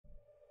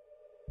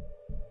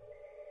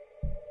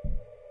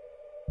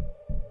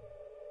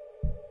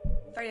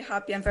Very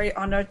happy and very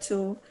honored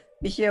to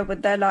be here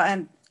with Della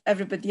and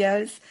everybody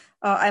else.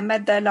 I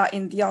met Della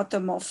in the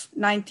autumn of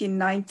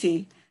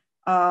 1990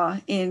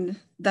 in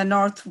the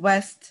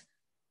northwest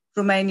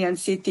Romanian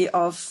city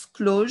of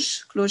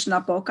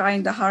Cluj-Napoca,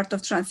 in the heart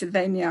of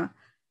Transylvania.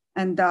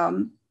 And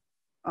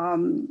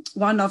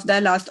one of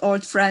Della's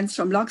old friends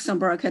from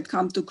Luxembourg had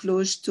come to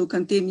Cluj to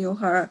continue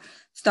her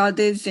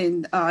studies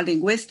in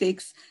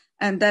linguistics,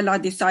 and Della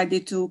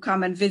decided to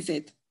come and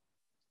visit.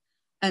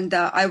 And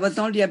I was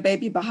only a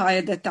baby Baha'i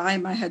at the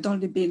time. I had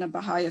only been a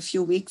Baha'i a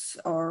few weeks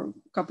or a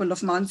couple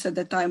of months at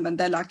the time when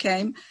Della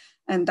came.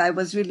 And I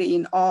was really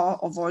in awe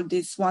of all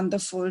these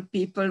wonderful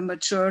people,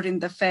 mature in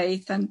the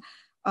faith. And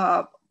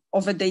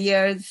over the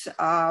years,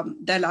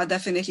 Della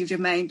definitely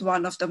remained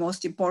one of the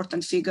most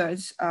important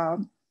figures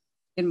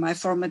in my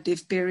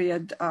formative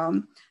period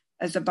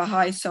as a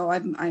Baha'i. So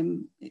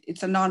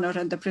it's an honor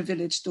and a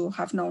privilege to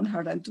have known her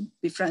and to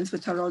be friends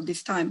with her all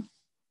this time.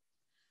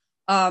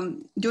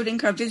 During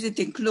her visit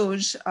in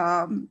Cluj,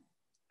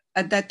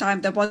 at that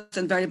time, there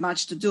wasn't very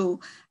much to do,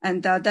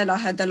 and Della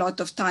had a lot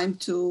of time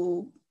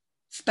to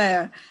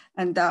spare,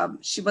 and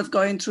she was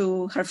going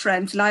through her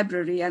friend's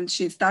library, and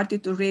she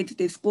started to read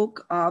this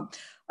book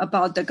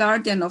about the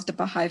guardian of the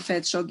Baha'i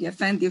Faith, Shoghi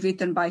Effendi,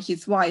 written by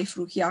his wife,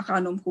 Ruqia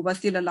Khanum, who was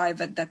still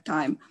alive at that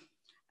time.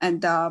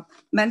 And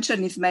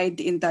mention is made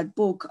in that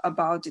book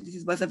about,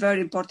 this was a very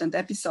important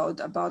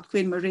episode about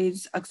Queen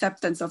Marie's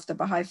acceptance of the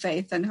Baha'i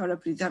Faith and her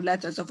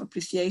letters of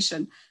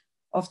appreciation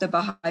of the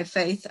Baha'i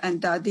Faith.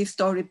 And this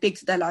story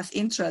piqued Della's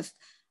interest.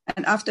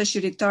 And after she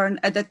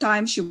returned, at the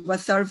time she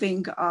was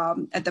serving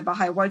at the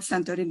Baha'i World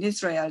Center in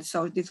Israel.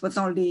 So this was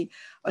only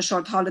a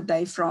short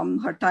holiday from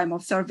her time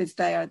of service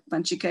there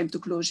when she came to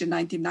Cluj in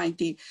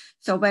 1990.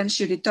 So when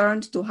she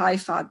returned to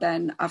Haifa,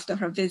 then after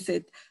her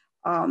visit,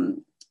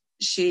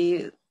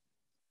 she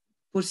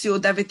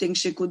pursued everything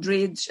she could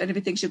read,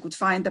 everything she could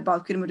find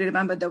about Queen Marie.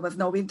 Remember, there was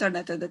no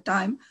internet at the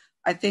time,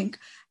 I think.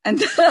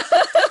 And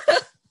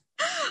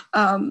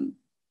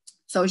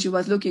so she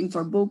was looking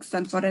for books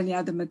and for any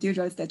other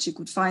materials that she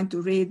could find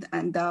to read,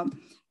 and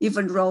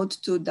even wrote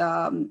to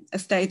the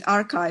state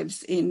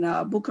archives in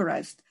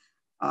Bucharest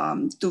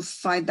to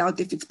find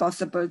out if it's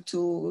possible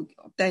to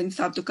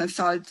to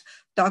consult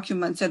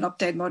documents and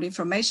obtain more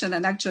information.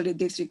 And actually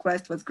this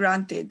request was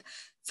granted.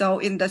 So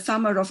in the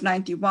summer of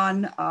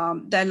 91,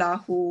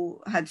 Della,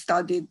 who had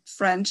studied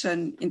French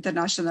and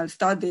international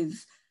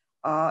studies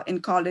in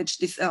college,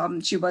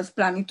 she was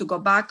planning to go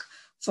back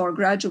for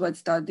graduate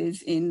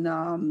studies in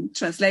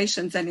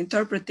translations and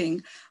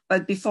interpreting.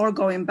 But before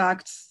going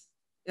back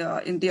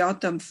in the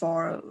autumn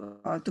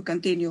to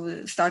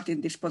continue starting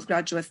these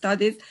postgraduate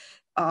studies,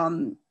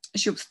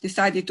 she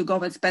decided to go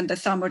and spend the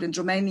summer in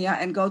Romania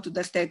and go to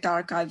the state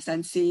archives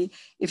and see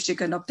if she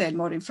can obtain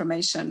more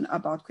information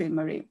about Queen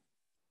Marie.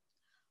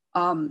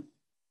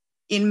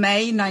 In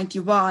May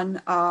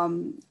 91,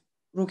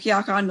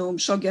 Ruqia Khanum,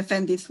 Shoghi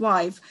Effendi's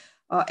wife,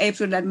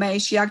 April and May,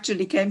 she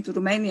actually came to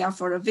Romania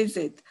for a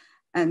visit.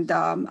 And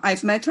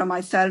I've met her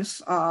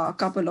myself a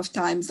couple of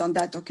times on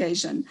that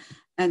occasion.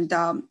 And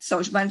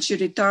so when she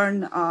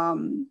returned,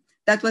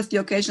 that was the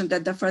occasion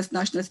that the first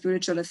National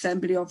Spiritual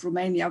Assembly of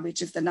Romania,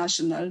 which is the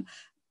national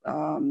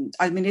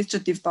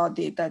administrative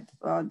body that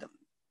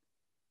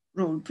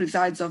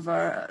presides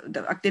over the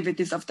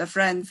activities of the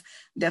Friends,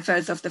 the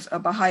affairs of the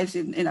Baha'is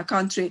in a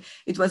country.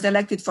 It was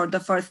elected for the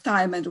first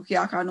time, and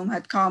Ruqia Khanum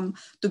had come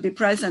to be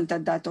present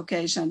at that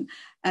occasion.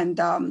 And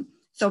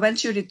so when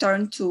she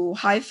returned to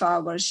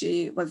Haifa, where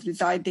she was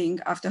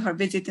residing after her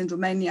visit in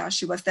Romania,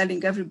 she was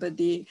telling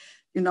everybody,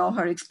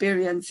 her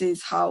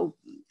experiences, how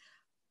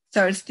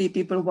thirsty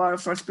people were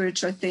for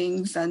spiritual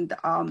things, and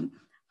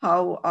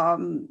how,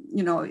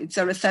 it's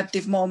a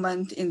receptive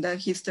moment in the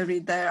history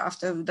there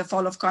after the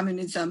fall of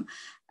communism.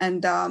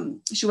 And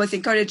she was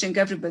encouraging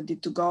everybody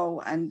to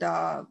go and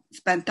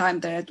spend time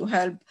there to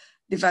help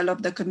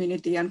develop the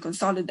community and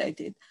consolidate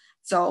it.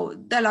 So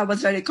Della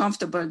was very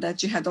comfortable that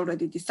she had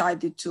already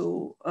decided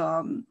to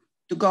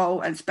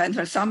go and spend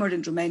her summer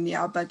in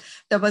Romania. But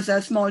there was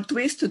a small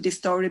twist to this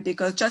story,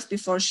 because just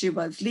before she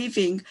was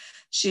leaving,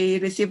 she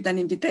received an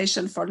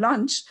invitation for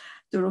lunch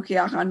to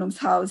Ruqia Khanum's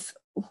house,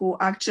 who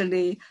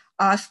actually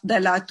asked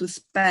Della to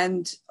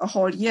spend a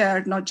whole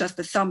year, not just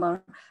the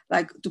summer,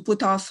 like to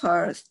put off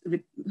her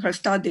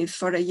studies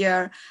for a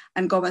year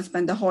and go and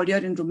spend the whole year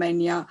in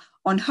Romania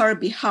on her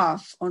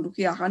behalf, on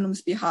Ruqia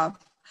Khanum's behalf,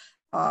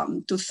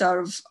 to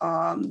serve,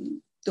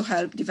 to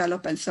help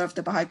develop and serve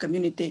the Baha'i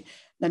community,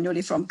 the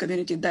newly formed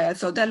community there.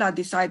 So Della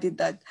decided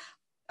that,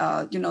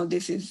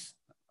 this is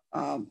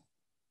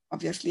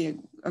obviously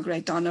a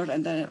great honor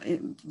and a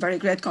very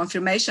great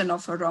confirmation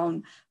of her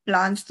own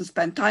plans to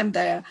spend time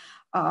there.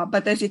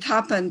 But as it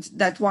happened,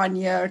 that 1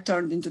 year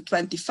turned into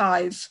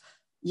 25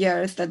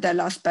 years that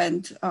Della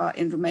spent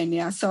in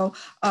Romania. So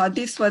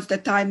this was the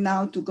time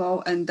now to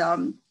go, and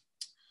there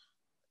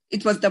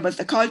was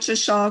the culture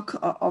shock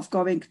of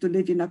going to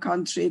live in a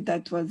country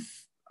that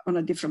was on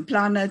a different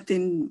planet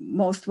in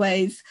most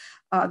ways.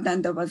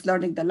 Then there was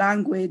learning the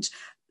language.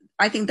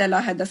 I think Della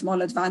had a small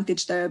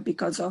advantage there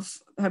because of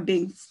her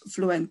being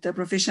fluent,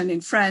 proficient in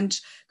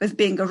French, because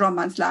being a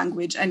Romance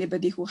language,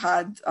 anybody who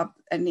had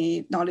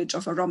any knowledge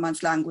of a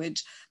Romance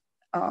language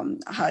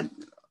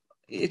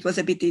it was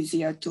a bit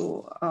easier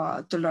to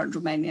learn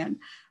Romanian.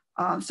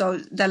 So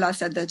Della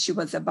said that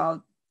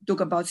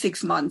took about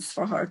 6 months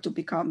for her to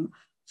become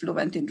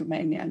fluent in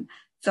Romanian.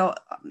 So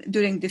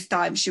during this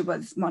time, she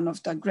was one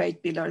of the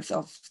great pillars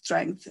of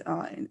strength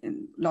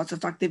in lots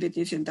of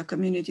activities in the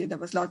community. There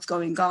was lots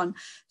going on.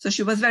 So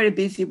she was very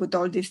busy with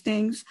all these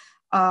things.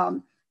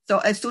 So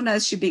as soon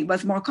as she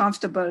was more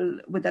comfortable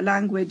with the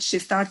language, she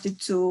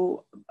started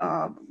to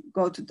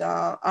go to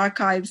the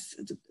archives,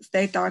 the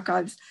state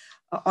archives,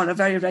 on a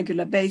very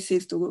regular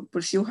basis to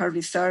pursue her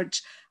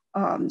research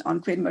on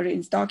Queen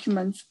Marie's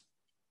documents.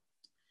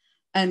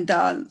 And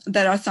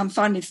there are some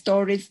funny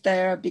stories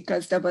there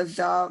because there was,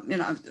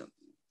 the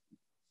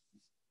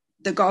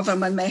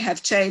government may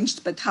have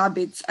changed, but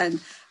habits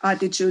and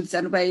attitudes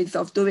and ways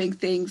of doing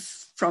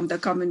things from the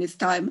communist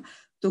time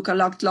took a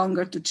lot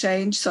longer to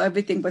change. So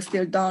everything was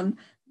still done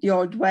the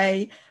old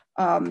way.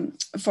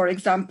 For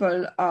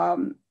example,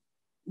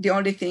 the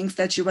only things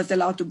that she was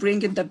allowed to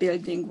bring in the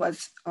building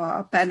was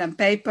pen and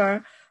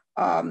paper,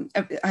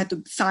 had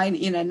to sign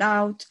in and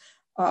out,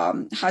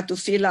 had to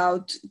fill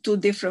out 2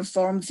 different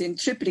forms in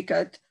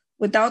triplicate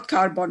without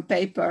carbon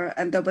paper,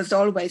 and there was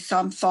always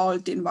some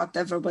fault in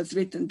whatever was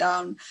written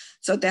down.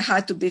 So they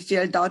had to be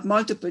filled out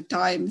multiple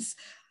times,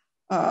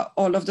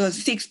 all of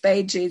those 6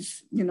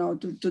 pages,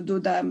 to do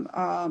them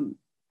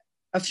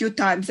a few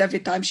times every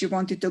time she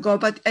wanted to go.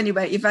 But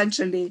anyway,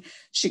 eventually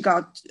she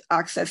got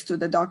access to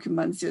the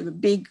documents,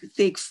 big,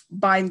 thick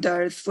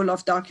binders full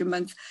of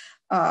documents.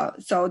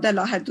 So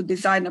Della had to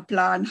design a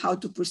plan how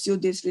to pursue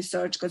this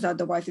research because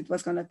otherwise it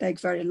was going to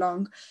take very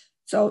long.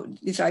 So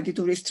decided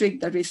to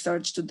restrict the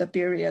research to the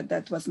period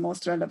that was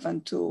most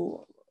relevant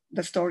to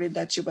the story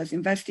that she was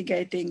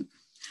investigating.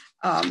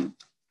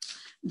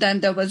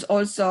 Then there was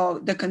also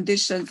the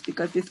conditions,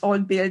 because these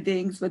old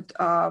buildings with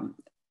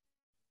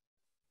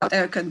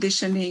air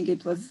conditioning,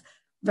 it was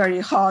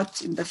very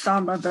hot in the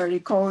summer, very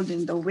cold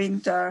in the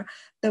winter.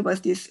 There was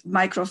these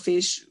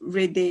microfiche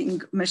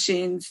reading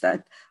machines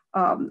that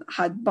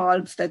had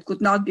bulbs that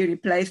could not be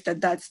replaced at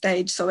that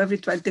stage. So every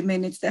 20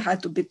 minutes they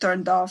had to be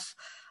turned off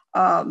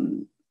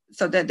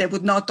so that they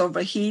would not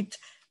overheat,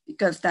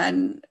 because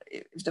then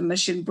if the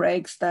machine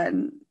breaks,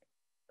 then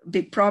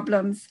big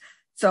problems.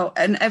 So,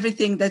 and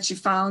everything that she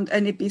found,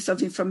 any piece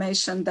of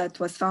information that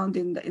was found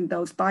in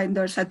those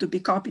binders had to be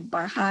copied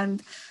by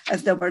hand,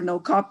 as there were no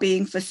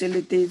copying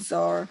facilities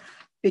or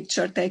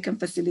picture taken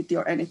facility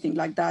or anything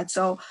like that.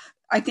 So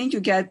I think you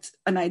get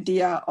an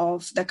idea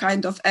of the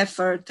kind of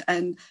effort,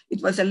 and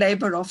it was a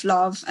labor of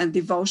love and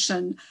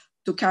devotion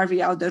to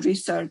carry out the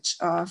research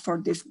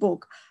for this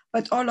book.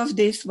 But all of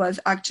this was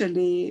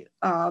actually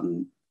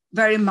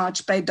very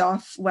much paid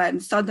off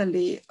when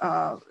suddenly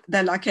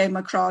Della came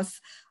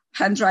across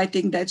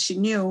handwriting that she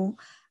knew,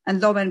 and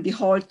lo and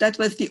behold, that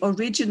was the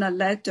original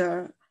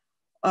letter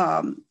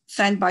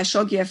sent by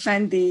Shoghi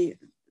Effendi,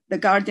 the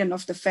guardian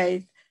of the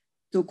faith,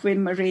 to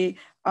Queen Marie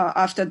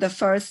after the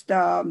first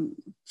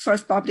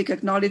public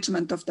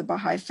acknowledgement of the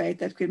Baha'i faith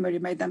that Queen Marie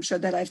made. I'm sure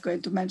that I was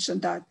going to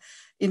mention that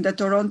in the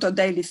Toronto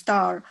Daily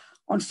Star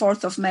on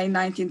 4th of May,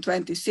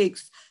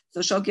 1926. So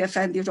Shoghi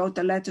Effendi wrote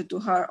a letter to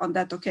her on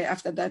that. Okay,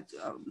 after that,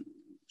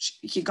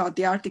 he got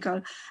the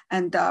article,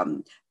 and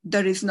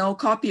there is no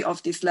copy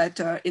of this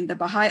letter in the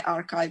Baha'i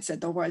archives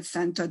at the World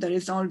Center. There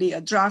is only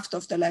a draft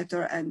of the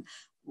letter, and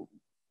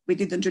we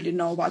didn't really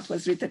know what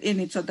was written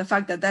in it. So the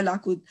fact that Della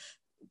could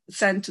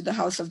send to the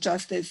House of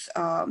Justice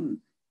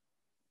an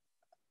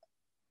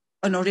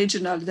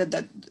original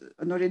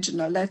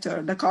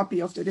letter, the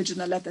copy of the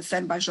original letter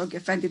sent by Shoghi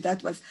Effendi,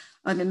 that was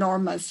an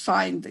enormous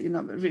find,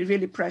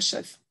 really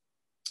precious.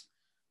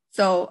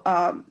 So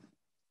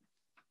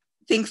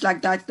things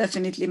like that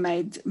definitely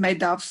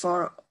made up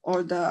for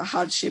all the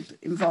hardship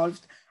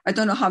involved. I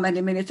don't know how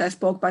many minutes I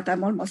spoke, but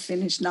I'm almost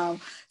finished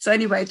now. So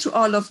anyway, through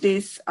all of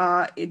this,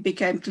 it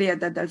became clear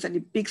that there's a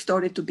big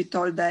story to be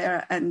told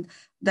there, and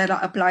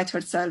Della applied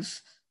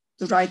herself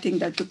to writing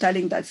that, to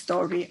telling that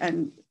story.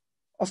 And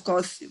of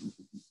course,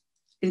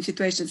 in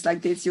situations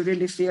like this, you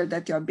really feel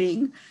that you're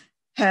being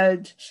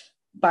held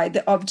by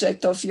the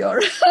object of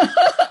your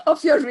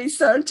of your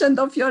research and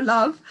of your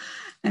love.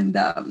 And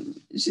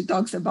she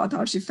talks about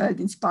how she felt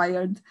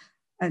inspired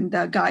and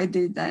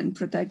guided and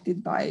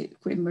protected by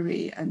Queen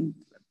Marie and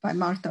by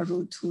Martha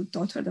Root, who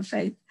taught her the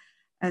faith.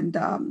 And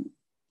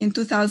in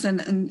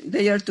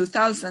the year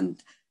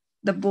 2000,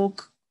 the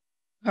book,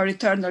 Her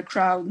Eternal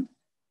Crown,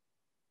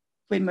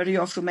 Queen Marie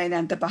of Romania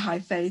and the Baha'i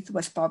Faith,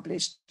 was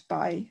published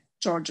by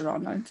George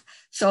Ronald.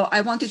 So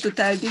I wanted to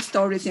tell these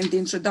stories in the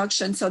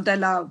introduction so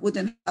Della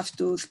wouldn't have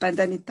to spend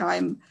any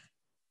time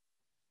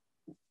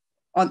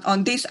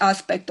on this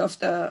aspect of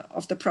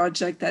the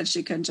project, and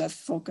she can just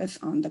focus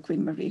on the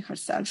Queen Marie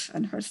herself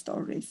and her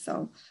story.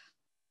 So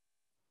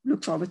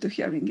look forward to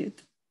hearing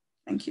it.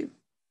 Thank you.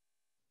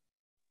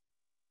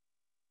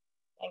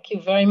 Thank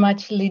you very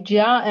much,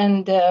 Lydia,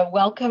 and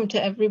welcome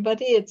to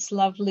everybody. It's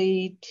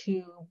lovely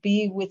to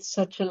be with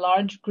such a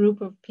large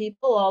group of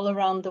people all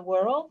around the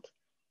world,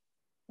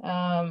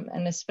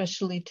 and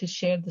especially to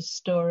share the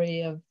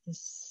story of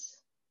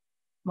this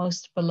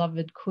most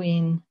beloved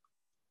queen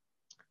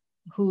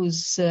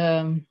whose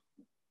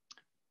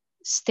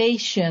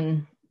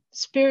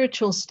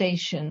spiritual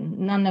station,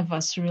 none of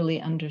us really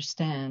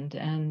understand.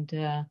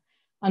 And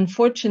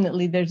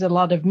unfortunately, there's a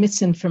lot of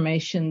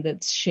misinformation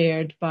that's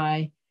shared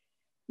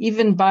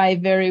even by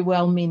very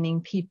well-meaning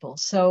people.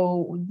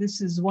 So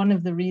this is one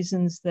of the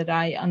reasons that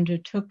I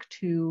undertook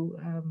to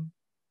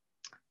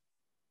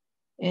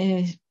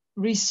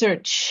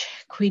research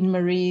Queen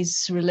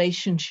Marie's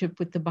relationship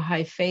with the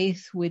Baha'i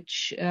Faith,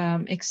 which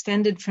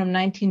extended from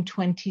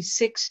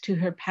 1926 to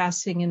her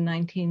passing in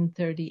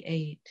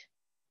 1938.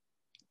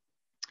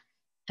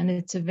 And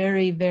it's a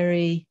very,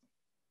 very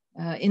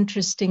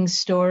interesting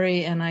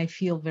story, and I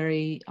feel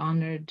very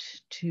honored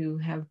to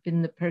have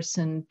been the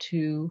person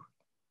to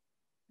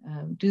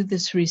do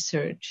this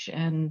research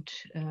and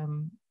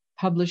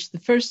publish the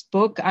first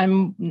book.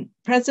 I'm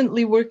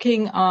presently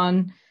working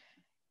on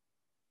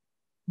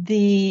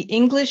the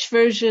English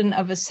version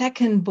of a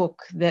second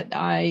book that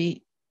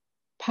I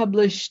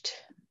published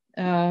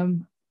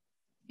in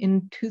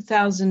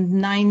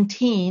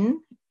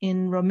 2019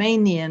 in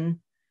Romanian,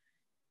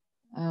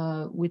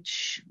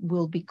 which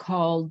will be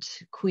called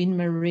Queen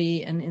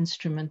Marie, an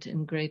Instrument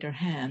in Greater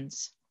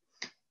Hands.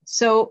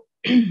 So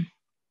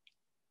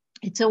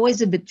it's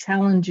always a bit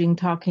challenging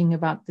talking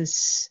about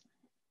this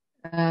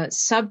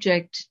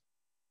subject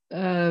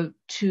to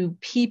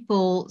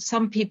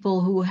some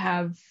people who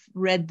have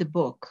read the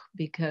book,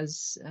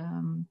 because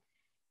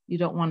you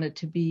don't want it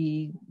to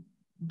be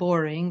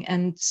boring.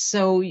 And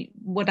so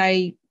what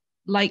I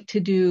like to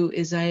do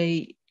is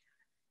I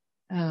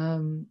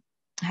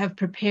have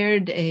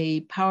prepared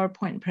a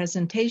PowerPoint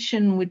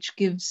presentation which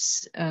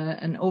gives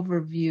an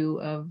overview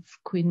of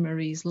Queen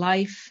Marie's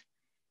life,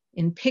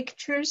 in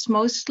pictures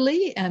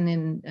mostly, and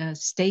in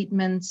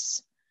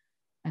statements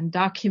and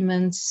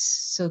documents,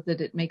 so that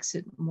it makes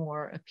it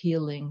more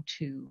appealing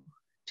to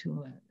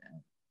a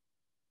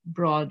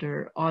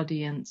broader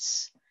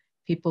audience,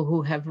 people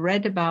who have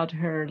read about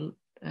her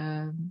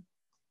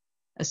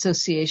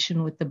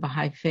association with the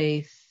Baha'i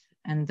Faith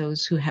and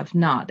those who have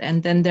not.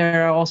 And then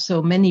there are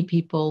also many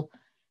people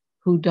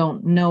who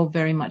don't know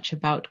very much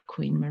about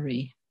Queen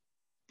Marie.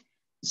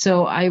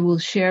 So I will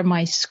share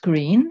my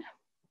screen.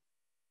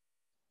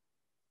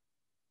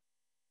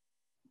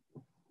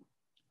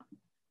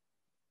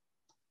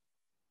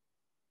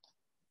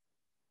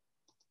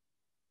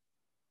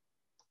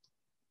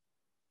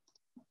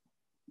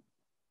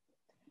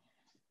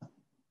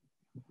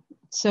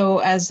 So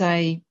as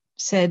I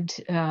said,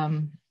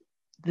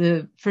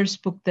 the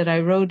first book that I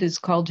wrote is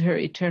called Her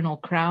Eternal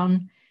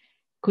Crown,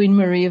 Queen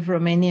Marie of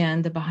Romania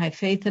and the Baha'i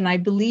Faith. And I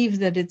believe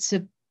that it's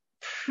a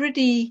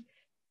pretty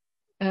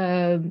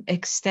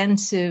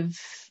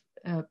extensive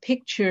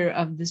picture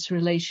of this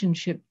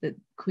relationship that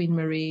Queen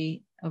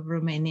Marie of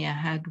Romania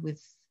had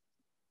with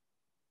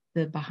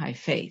the Baha'i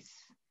Faith.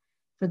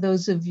 For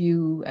those of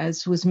you,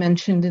 as was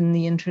mentioned in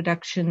the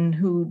introduction,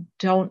 who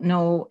don't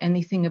know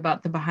anything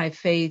about the Baha'i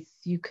Faith,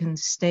 you can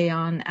stay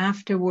on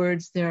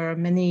afterwards. There are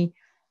many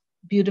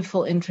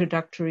beautiful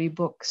introductory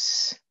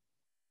books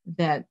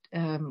that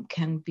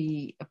can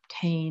be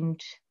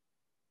obtained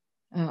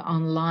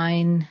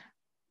online.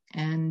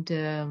 And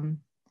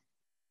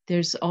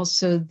there's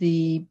also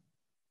the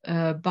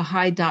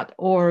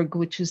Baha'i.org,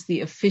 which is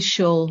the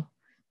official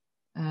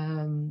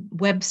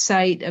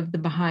website of the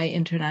Baha'i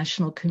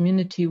International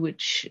Community,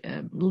 which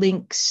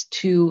links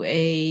to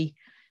a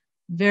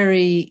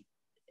very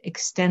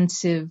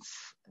extensive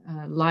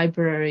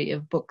library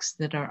of books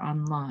that are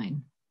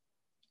online.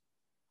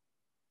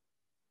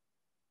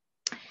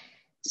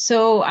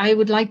 So I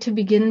would like to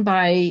begin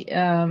by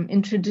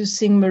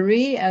introducing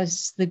Marie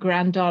as the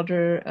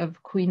granddaughter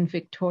of Queen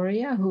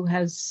Victoria, who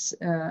has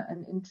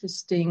an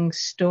interesting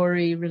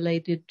story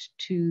related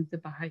to the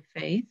Baha'i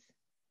Faith.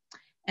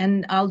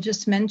 And I'll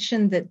just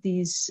mention that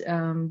these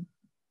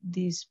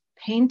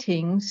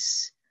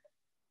paintings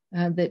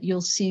that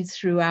you'll see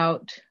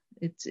throughout,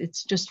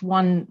 it's just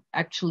one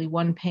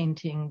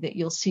painting that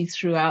you'll see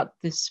throughout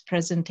this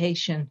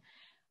presentation,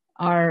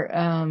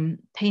 are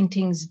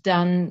paintings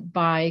done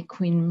by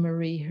Queen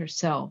Marie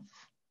herself.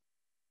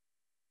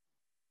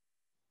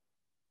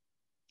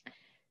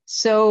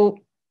 So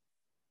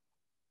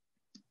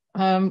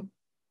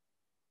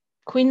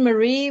Queen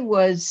Marie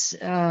was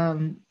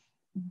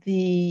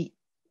the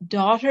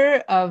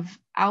daughter of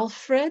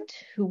Alfred,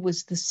 who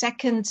was the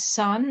second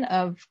son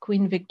of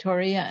Queen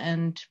Victoria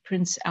and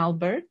Prince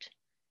Albert.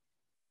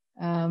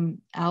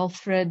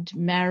 Alfred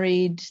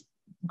married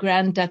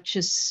Grand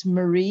Duchess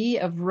Marie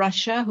of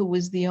Russia, who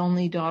was the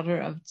only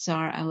daughter of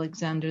Czar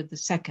Alexander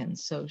II.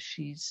 So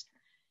she's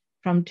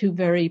from two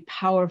very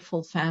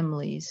powerful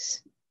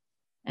families.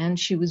 And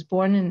she was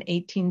born in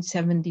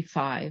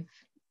 1875.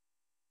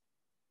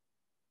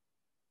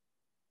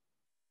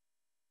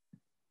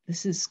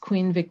 This is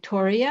Queen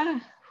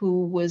Victoria,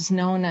 who was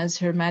known as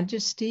Her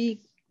Majesty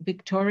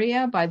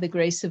Victoria by the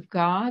grace of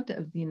God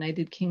of the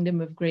United Kingdom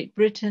of Great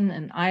Britain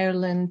and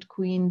Ireland,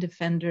 Queen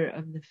Defender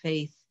of the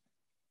Faith,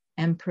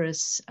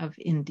 Empress of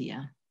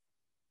India.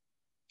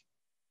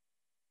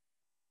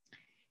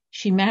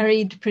 She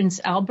married Prince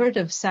Albert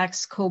of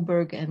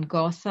Saxe-Coburg and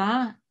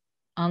Gotha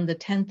on the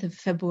 10th of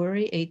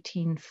February,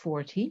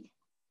 1840.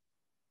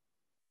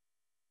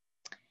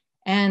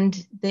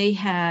 And they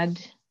had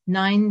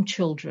 9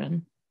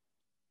 children.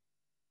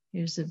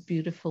 Here's a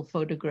beautiful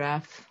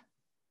photograph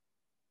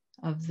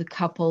of the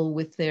couple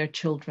with their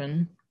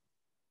children.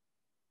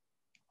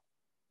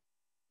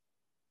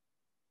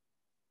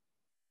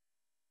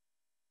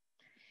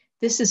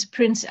 This is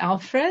Prince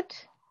Alfred,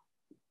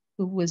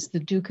 who was the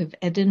Duke of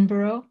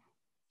Edinburgh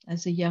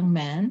as a young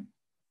man.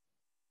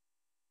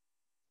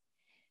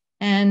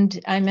 And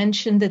I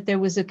mentioned that there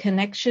was a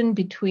connection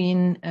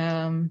between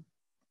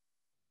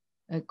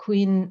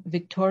Queen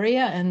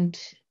Victoria and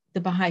the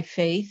Baha'i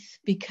Faith,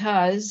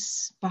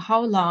 because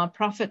Baha'u'lláh,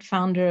 prophet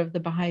founder of the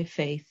Baha'i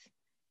Faith,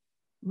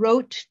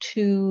 wrote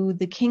to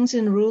the kings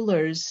and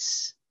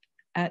rulers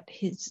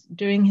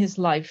during his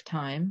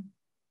lifetime.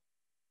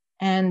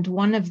 And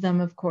one of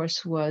them, of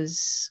course,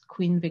 was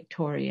Queen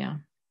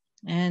Victoria.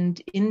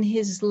 And in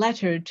his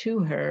letter to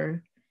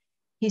her,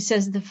 he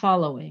says the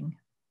following: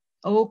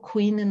 O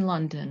Queen in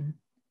London,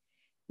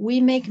 we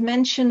make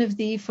mention of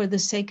thee for the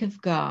sake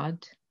of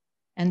God,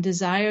 and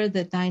desire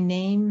that thy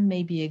name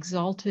may be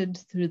exalted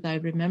through thy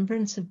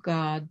remembrance of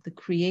God, the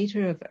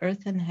creator of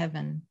earth and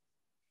heaven.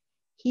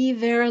 He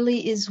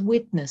verily is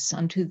witness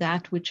unto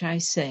that which I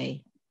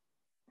say.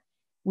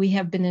 We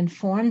have been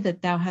informed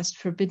that thou hast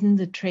forbidden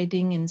the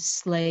trading in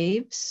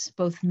slaves,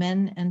 both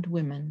men and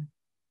women.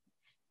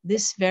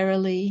 This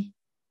verily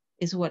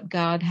is what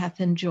God hath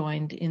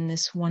enjoined in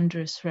this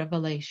wondrous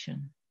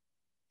revelation.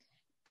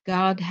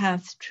 God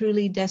hath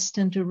truly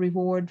destined a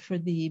reward for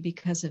thee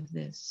because of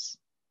this.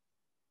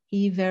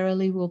 He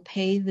verily will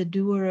pay the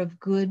doer of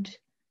good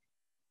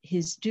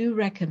his due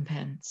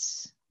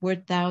recompense,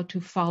 wert thou to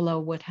follow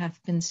what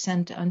hath been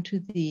sent unto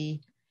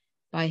thee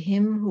by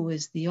him who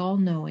is the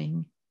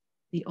all-knowing,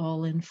 the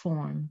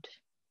all-informed.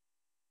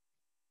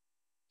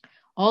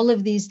 All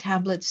of these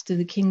tablets to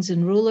the kings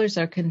and rulers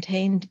are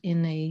contained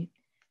in a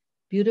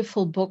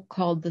beautiful book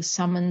called The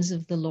Summons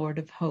of the Lord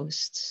of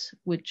Hosts,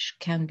 which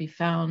can be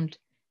found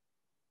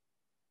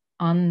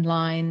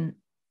online,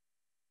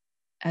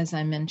 as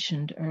I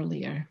mentioned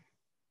earlier.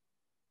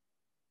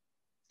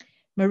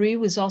 Marie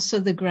was also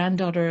the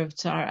granddaughter of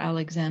Czar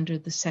Alexander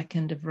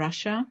II of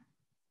Russia,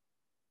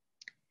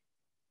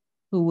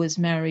 who was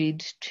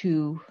married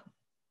to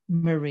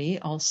Marie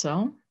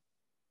also.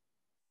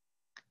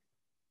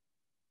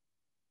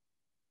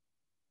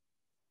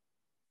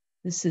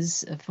 This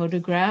is a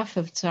photograph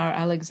of Tsar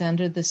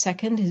Alexander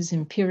II, His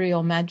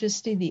Imperial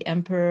Majesty, the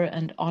Emperor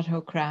and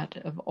Autocrat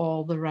of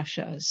all the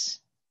Russias.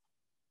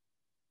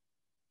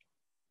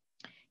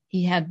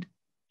 He had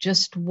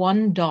just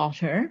one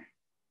daughter,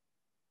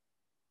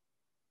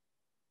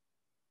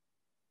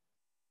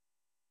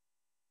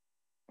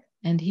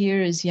 and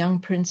here is young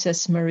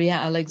Princess Maria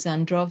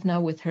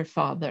Alexandrovna with her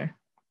father,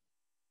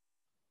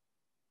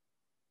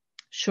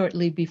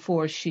 shortly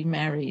before she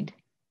married.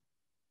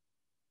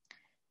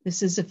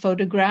 This is a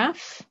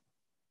photograph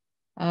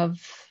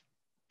of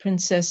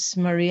Princess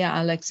Maria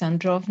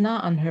Alexandrovna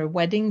on her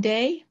wedding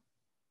day.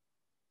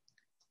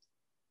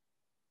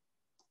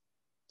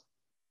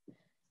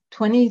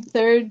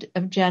 23rd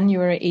of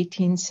January,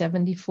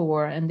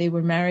 1874, and they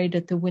were married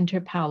at the Winter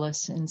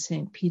Palace in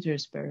St.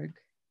 Petersburg.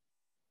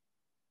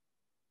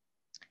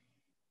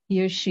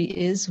 Here she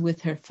is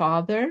with her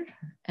father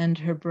and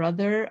her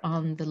brother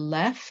on the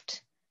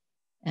left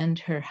and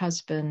her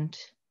husband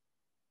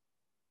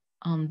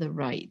on the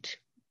right,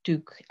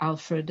 Duke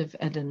Alfred of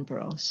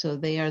Edinburgh. So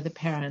they are the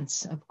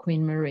parents of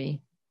Queen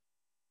Marie.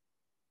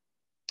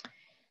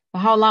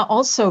 Baha'u'lláh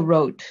also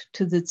wrote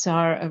to the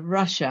Czar of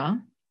Russia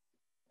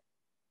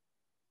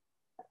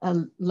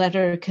a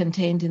letter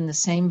contained in the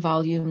same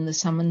volume, The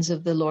Summons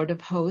of the Lord of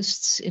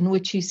Hosts, in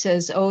which he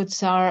says, O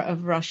Tsar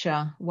of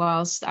Russia,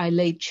 whilst I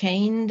lay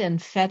chained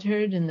and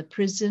fettered in the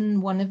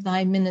prison, one of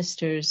thy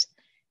ministers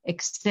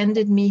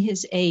extended me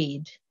his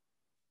aid.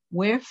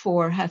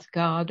 Wherefore hath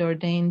God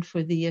ordained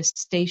for thee a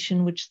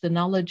station which the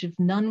knowledge of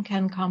none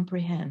can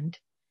comprehend,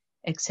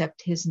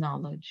 except his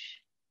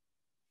knowledge.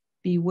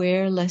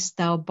 Beware lest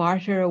thou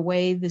barter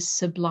away this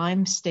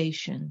sublime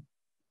station.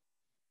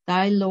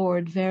 Thy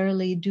Lord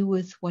verily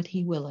doeth what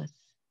he willeth.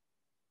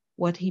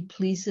 What he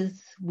pleaseth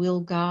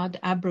will God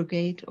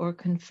abrogate or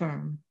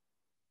confirm.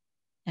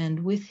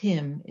 And with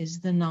him is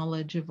the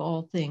knowledge of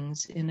all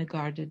things in a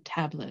guarded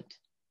tablet.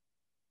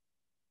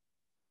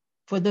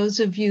 For those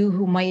of you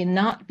who might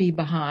not be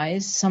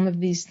Baha'is, some of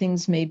these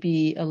things may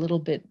be a little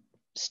bit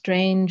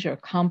strange or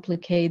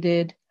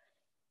complicated,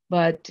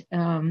 but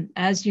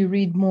as you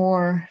read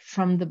more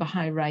from the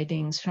Baha'i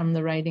writings, from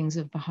the writings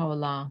of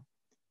Baha'u'lláh,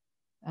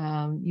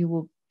 you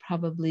will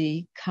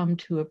probably come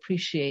to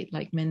appreciate,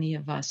 like many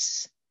of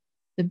us,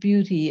 the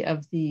beauty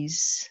of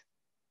these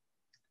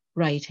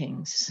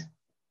writings.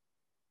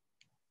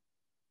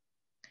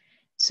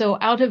 So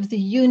out of the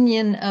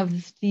union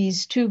of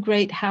these two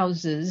great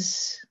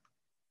houses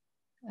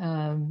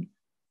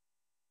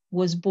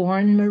was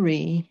born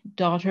Marie,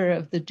 daughter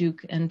of the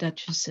Duke and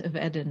Duchess of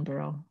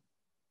Edinburgh.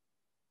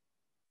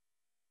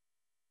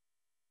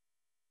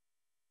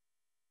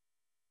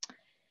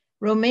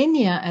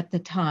 Romania at the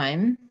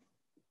time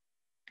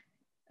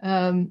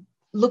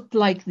looked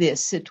like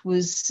this. It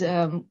was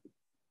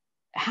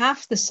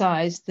half the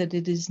size that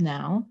it is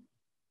now.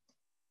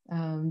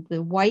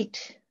 The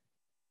white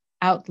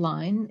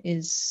outline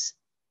is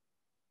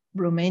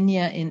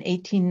Romania in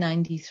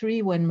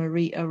 1893 when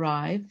Marie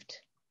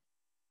arrived.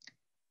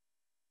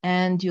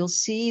 And you'll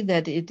see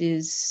that it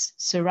is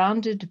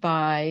surrounded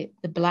by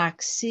the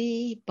Black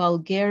Sea,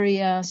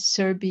 Bulgaria,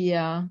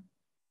 Serbia,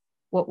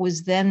 what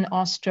was then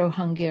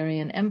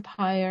Austro-Hungarian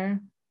Empire,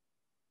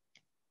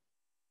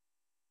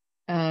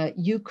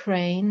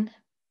 Ukraine,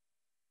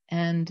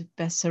 and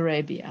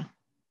Bessarabia.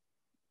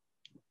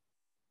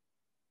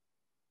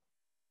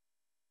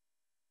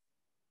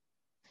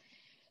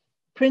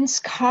 Prince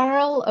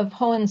Karl of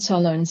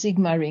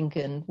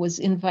Hohenzollern-Sigmaringen was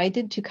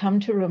invited to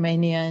come to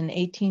Romania in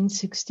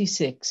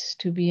 1866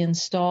 to be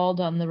installed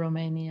on the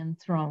Romanian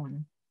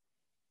throne.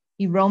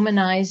 He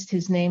Romanized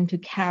his name to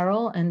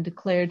Carol and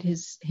declared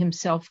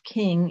himself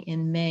king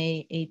in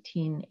May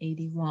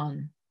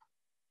 1881.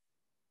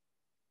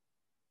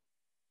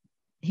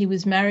 He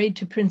was married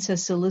to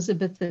Princess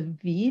Elizabeth of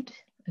Wied,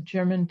 a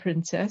German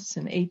princess,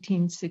 in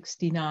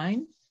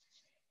 1869.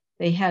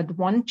 They had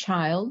one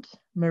child,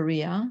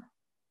 Maria,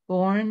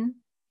 born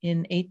in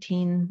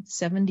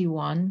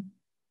 1871,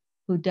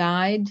 who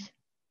died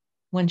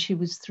when she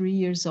was 3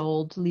 years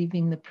old,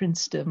 leaving the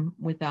princedom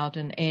without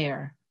an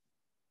heir.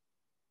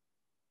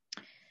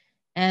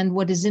 And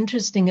what is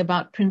interesting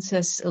about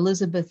Princess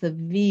Elizabeth of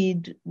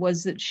Wied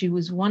was that she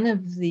was one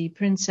of the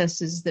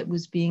princesses that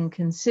was being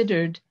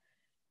considered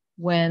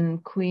when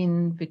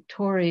Queen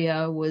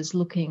Victoria was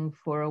looking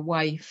for a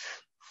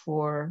wife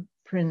for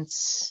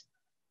Prince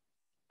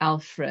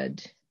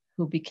Alfred,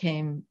 who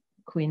became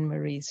Queen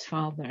Marie's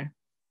father.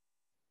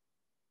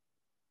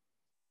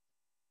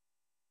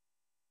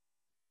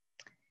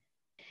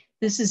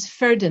 This is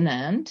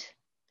Ferdinand,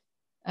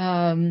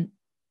 son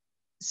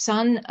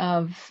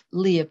of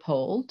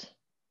Leopold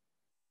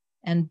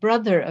and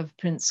brother of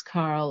Prince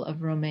Karl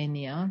of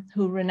Romania,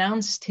 who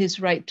renounced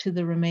his right to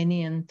the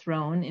Romanian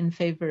throne in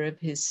favor of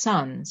his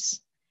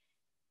sons.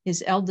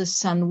 His eldest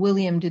son,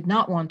 William, did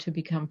not want to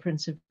become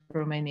Prince of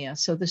Romania,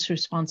 so this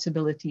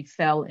responsibility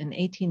fell in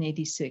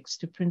 1886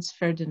 to Prince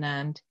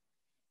Ferdinand,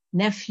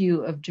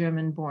 nephew of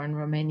German-born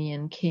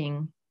Romanian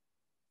King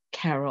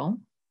Carol,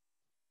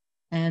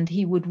 and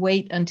he would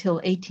wait until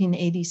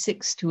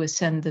 1886 to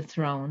ascend the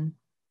throne.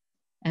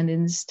 And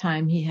in this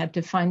time, he had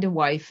to find a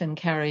wife and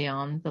carry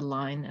on the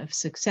line of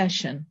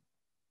succession.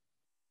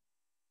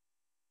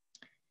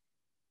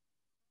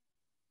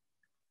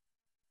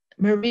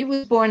 Marie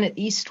was born at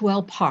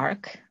Eastwell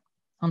Park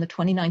on the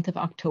 29th of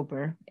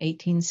October,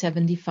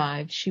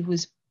 1875. She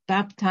was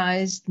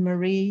baptized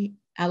Marie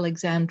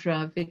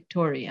Alexandra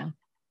Victoria.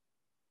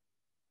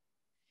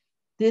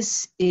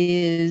 This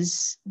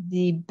is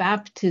the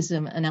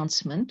baptism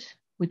announcement,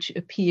 which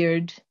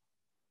appeared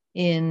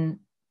in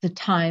the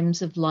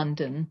Times of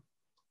London.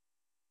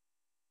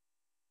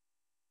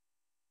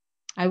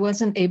 I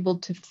wasn't able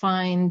to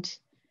find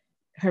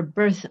her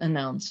birth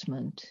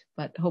announcement,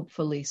 but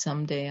hopefully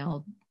someday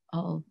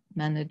I'll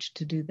manage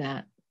to do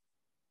that.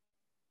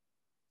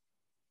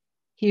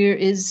 Here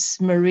is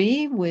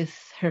Marie with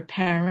her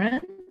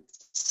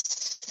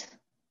parents.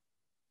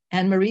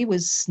 And Marie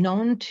was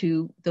known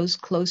to those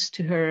close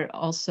to her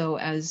also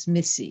as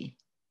Missy.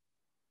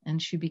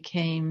 And she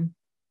became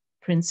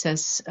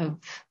Princess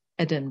of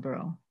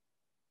Edinburgh.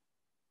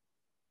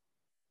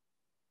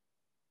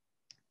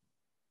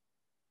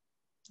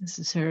 This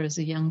is her as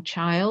a young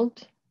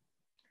child,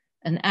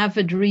 an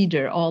avid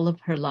reader all of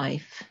her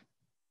life.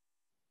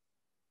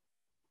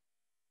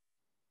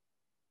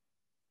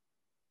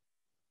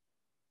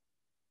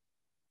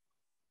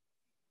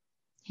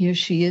 Here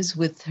she is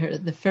with her,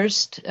 the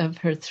first of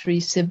her three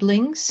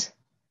siblings,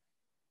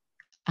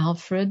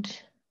 Alfred,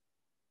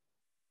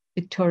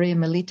 Victoria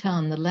Melita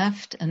on the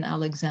left, and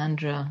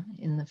Alexandra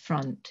in the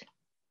front.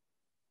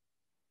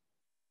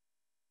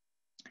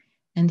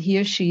 And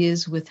here she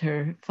is with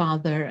her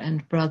father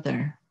and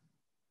brother.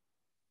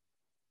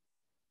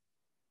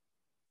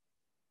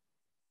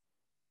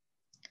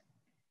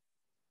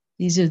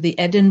 These are the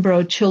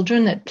Edinburgh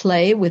children at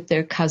play with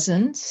their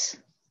cousins.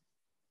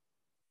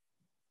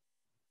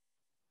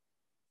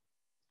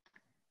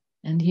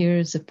 And here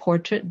is a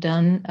portrait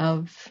done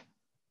of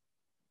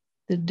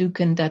the Duke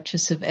and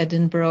Duchess of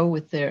Edinburgh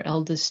with their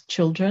eldest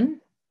children.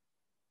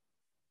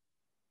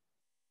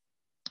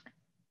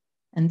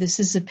 And this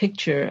is a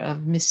picture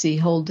of Missy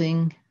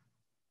holding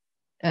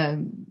a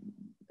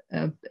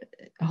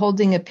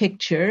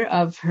picture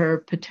of her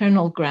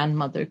paternal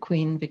grandmother,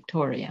 Queen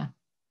Victoria.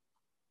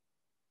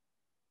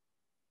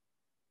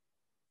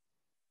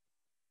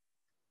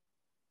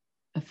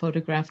 A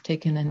photograph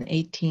taken in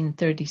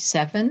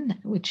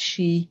 1837, which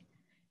she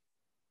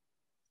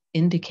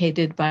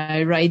indicated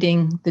by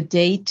writing the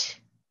date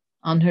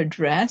on her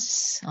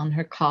dress, on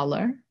her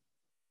collar.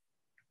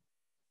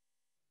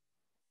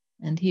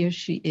 And here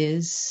she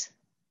is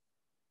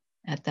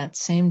at that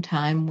same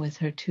time with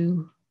her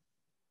two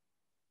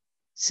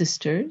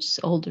sisters,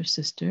 older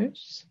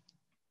sisters.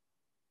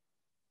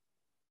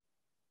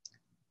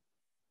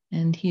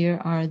 And here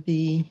are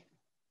the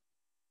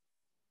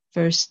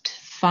first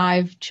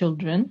 5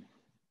 children.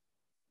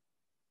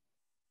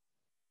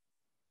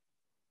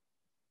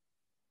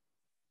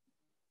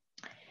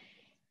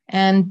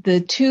 And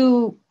the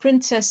 2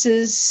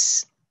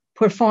 princesses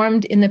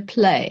performed in a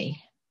play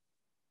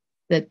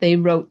that they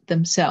wrote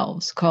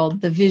themselves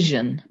called The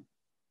Vision.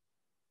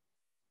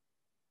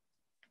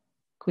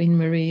 Queen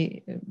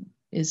Marie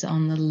is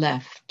on the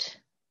left.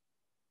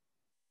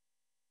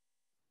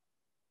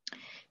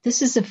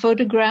 This is a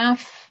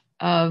photograph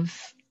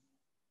of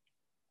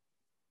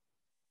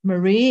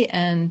Marie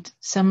and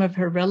some of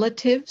her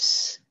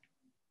relatives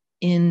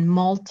in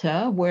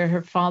Malta, where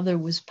her father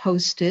was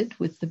posted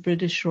with the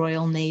British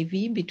Royal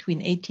Navy between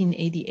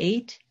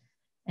 1888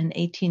 and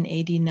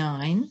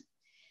 1889.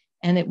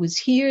 And it was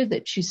here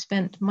that she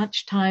spent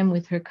much time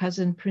with her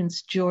cousin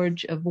Prince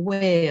George of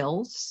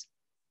Wales,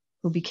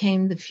 who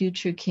became the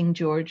future King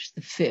George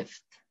V.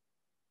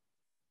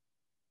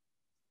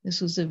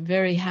 This was a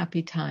very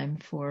happy time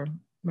for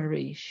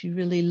Marie. She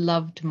really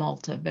loved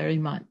Malta very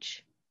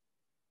much.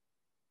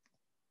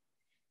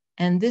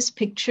 And this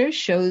picture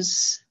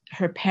shows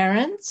her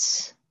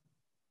parents,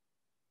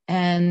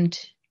 and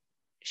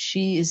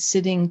she is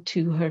sitting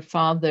to her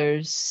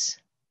father's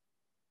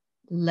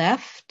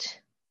left,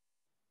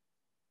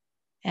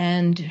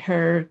 and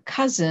her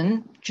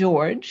cousin,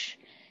 George,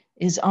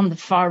 is on the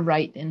far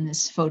right in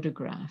this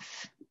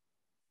photograph.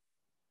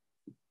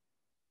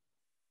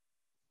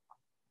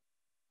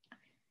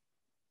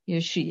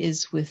 Here she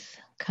is with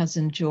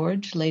cousin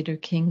George, later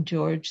King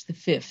George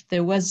V.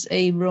 There was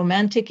a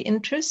romantic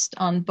interest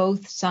on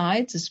both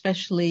sides,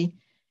 especially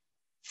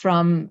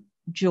from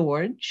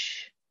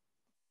George.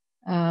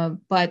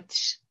 But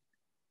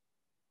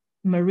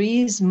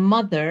Marie's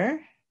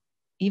mother,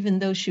 even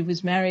though she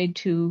was married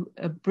to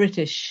a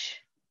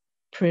British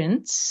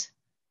prince,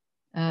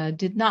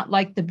 did not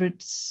like the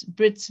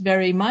Brits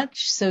very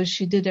much, so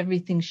she did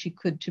everything she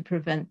could to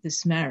prevent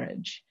this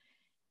marriage.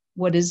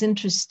 What is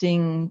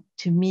interesting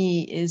to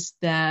me is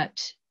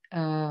that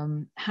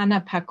Hanna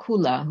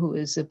Pakula, who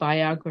is a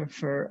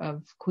biographer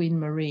of Queen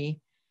Marie,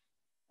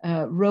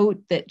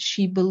 wrote that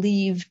she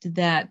believed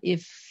that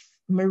if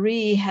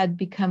Marie had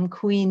become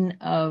queen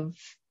of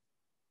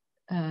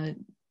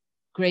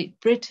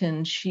Great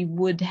Britain, she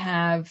would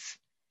have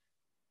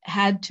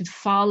had to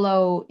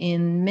follow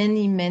in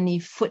many, many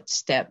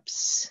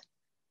footsteps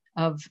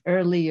of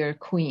earlier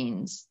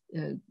queens,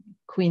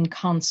 queen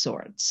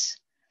consorts.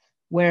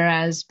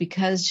 Whereas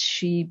because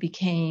she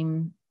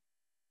became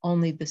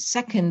only the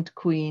second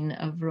queen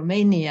of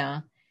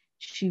Romania,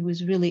 she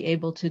was really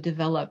able to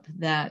develop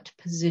that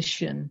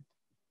position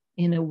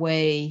in a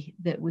way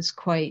that was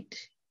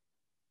quite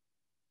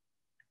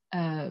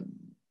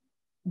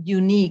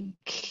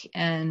unique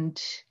and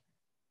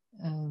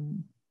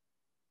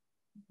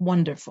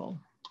wonderful.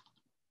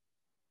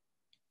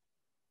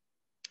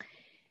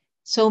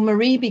 So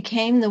Marie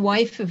became the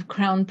wife of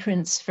Crown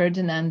Prince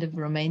Ferdinand of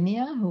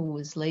Romania, who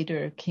was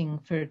later King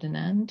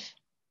Ferdinand,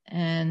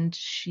 and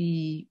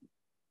she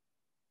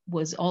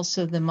was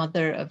also the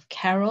mother of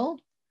Carol,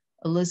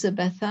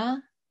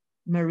 Elisabetha,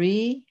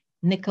 Marie,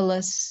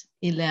 Nicholas,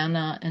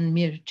 Ileana, and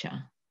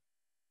Mircea.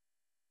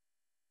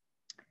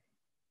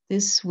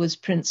 This was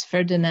Prince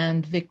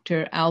Ferdinand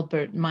Victor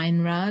Albert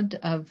Meinrad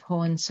of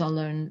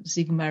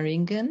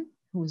Hohenzollern-Sigmaringen,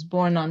 who was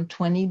born on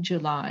 20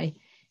 July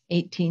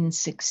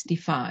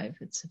 1865.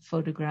 It's a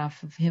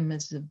photograph of him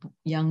as a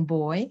young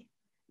boy.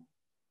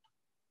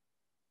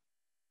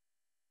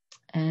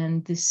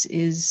 And this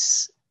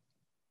is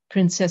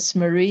Princess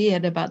Marie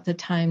at about the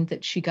time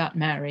that she got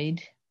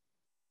married.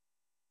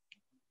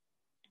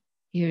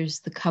 Here's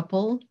the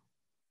couple.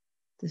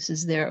 This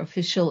is their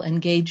official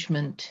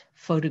engagement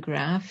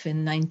photograph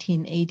in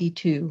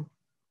 1982.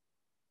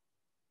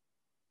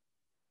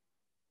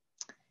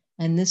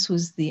 And this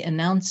was the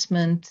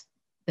announcement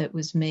that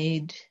was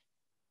made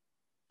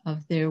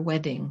of their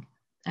wedding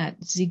at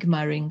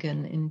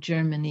Sigmaringen in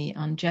Germany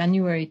on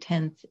January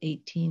 10th,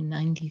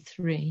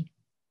 1893.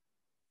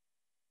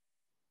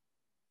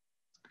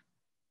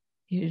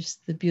 Here's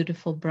the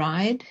beautiful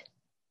bride.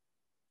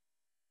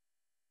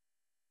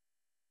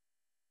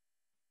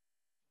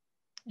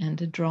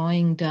 And a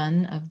drawing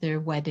done of their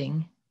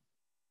wedding.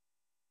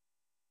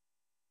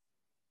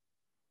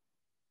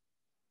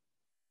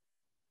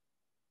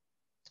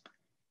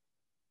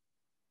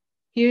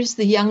 Here's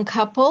the young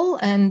couple,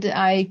 and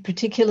I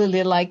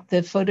particularly like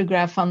the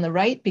photograph on the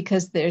right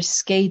because they're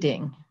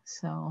skating.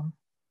 So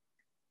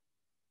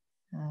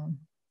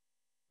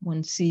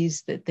one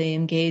sees that they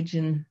engage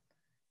in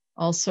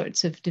all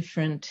sorts of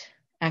different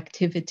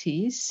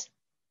activities.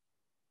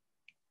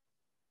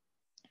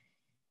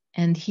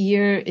 And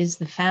here is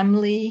the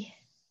family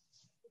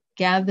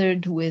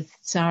gathered with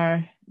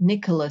Czar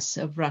Nicholas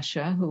of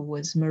Russia, who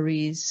was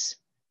Marie's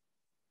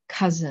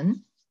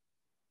cousin.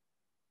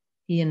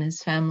 He and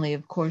his family,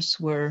 of course,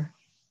 were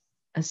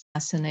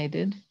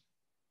assassinated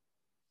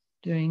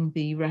during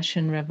the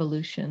Russian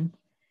Revolution.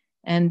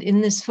 And in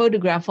this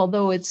photograph,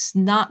 although it's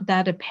not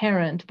that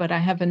apparent, but I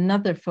have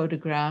another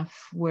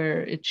photograph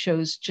where it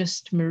shows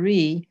just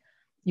Marie,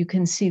 you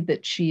can see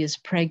that she is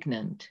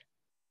pregnant.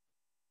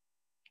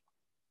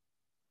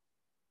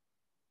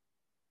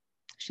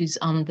 She's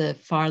on the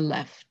far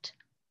left.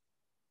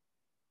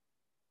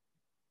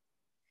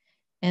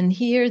 And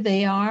here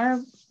they are,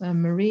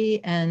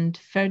 Marie and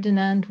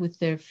Ferdinand with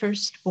their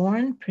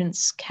firstborn,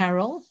 Prince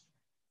Carol,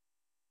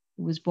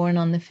 who was born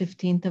on the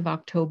 15th of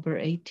October,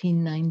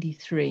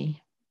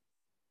 1893.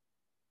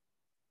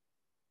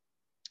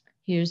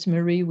 Here's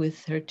Marie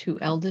with her two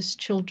eldest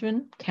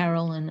children,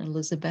 Carol and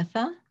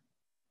Elisabetha.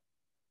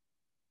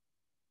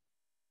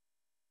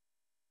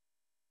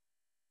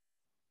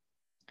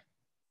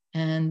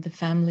 And the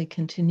family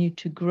continued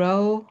to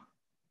grow,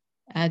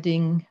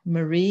 adding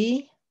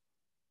Marie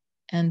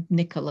and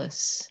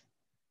Nicholas.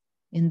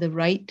 In the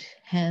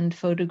right-hand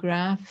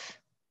photograph,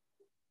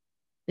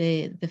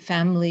 the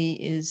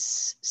family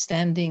is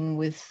standing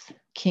with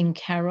King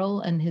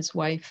Carol and his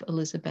wife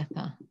Elizabeth.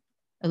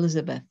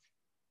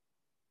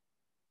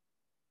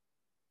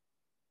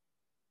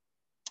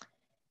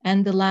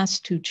 And the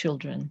last two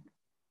children,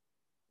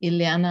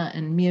 Ileana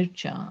and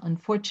Mircea.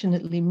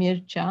 Unfortunately,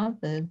 Mircea,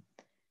 the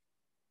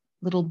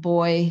little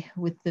boy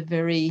with the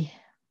very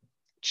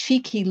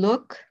cheeky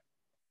look,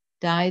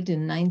 died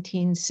in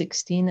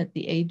 1916 at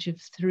the age of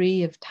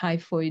 3 of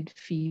typhoid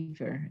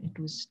fever. It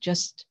was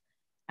just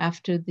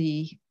after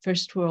the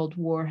First World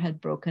War had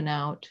broken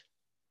out.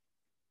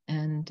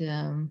 And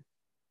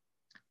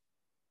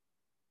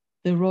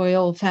the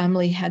royal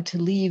family had to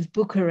leave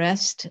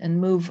Bucharest and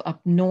move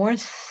up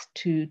north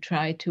to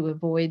try to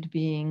avoid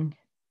being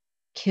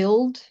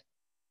killed.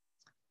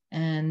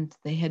 And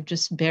they had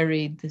just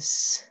buried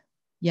this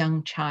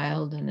young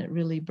child, and it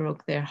really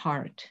broke their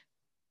heart.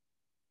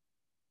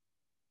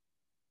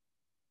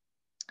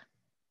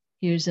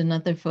 Here's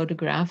another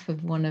photograph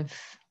of one of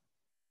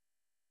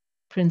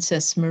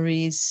Princess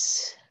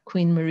Marie's,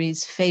 Queen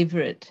Marie's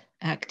favorite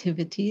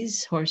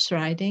activities, horse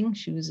riding.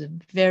 She was a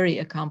very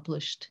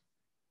accomplished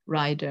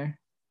rider.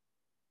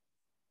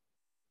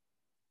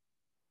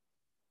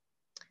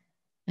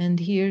 And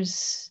here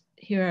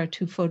are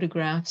two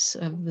photographs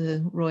of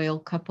the royal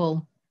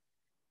couple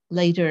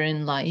later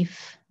in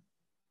life.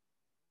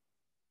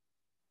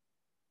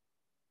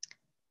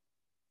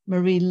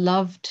 Marie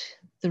loved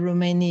the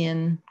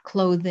Romanian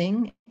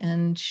clothing,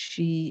 and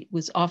she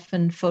was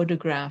often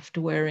photographed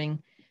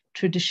wearing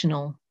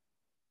traditional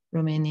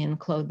Romanian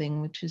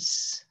clothing, which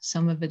is,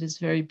 some of it is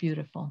very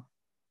beautiful.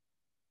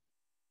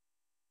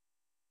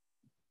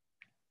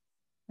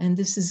 And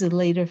this is a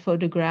later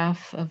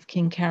photograph of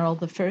King Carol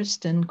I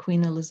and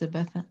Queen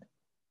Elizabeth.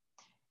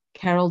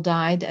 Carol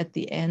died at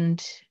the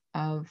end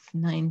of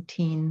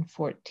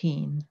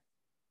 1914.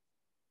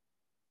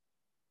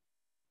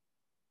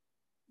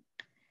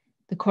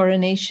 The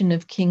coronation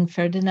of King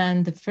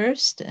Ferdinand I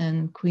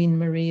and Queen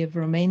Marie of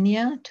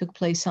Romania took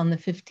place on the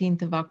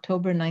 15th of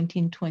October,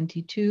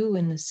 1922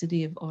 in the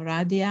city of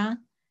Oradea.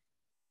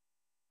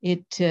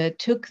 It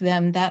took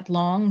them that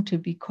long to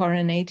be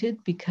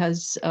coronated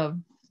because of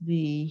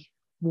the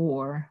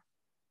war.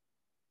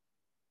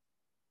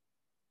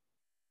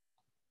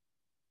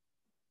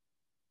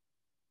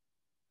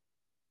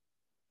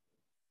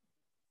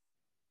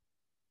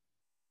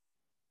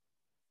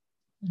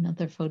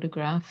 Another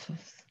photograph of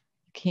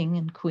King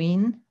and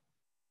Queen.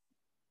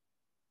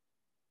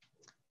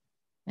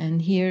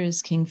 And here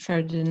is King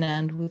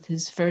Ferdinand with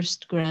his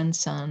first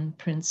grandson,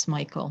 Prince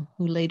Michael,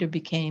 who later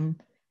became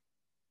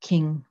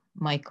King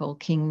Michael,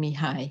 King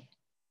Mihai,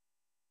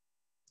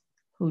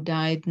 who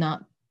died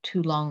not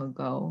too long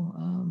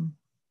ago.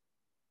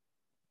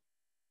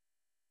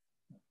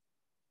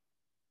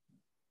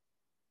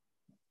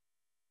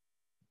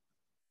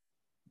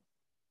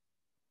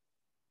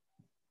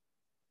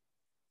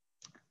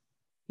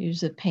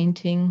 Here's a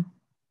painting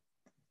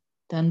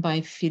done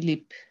by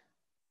Philip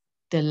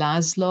de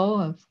Laszlo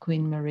of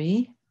Queen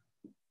Marie.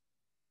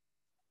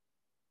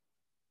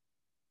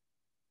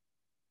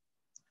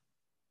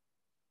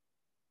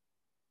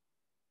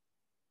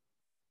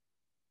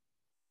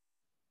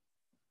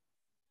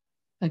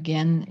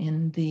 Again,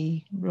 in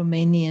the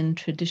Romanian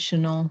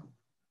traditional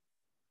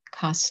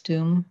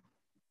costume.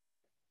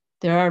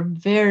 There are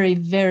very,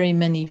 very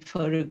many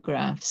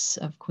photographs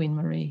of Queen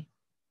Marie.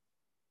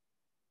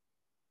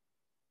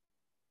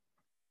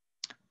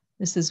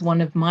 This is one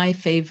of my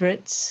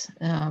favorites.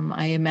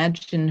 I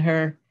imagine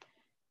her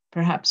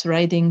perhaps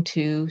writing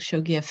to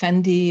Shoghi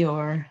Effendi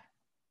or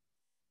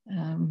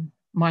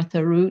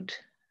Martha Root,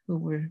 who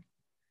were,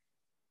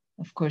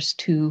 of course,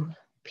 two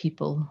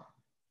people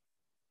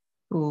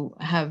who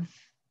have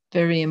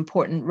very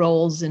important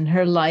roles in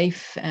her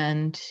life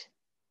and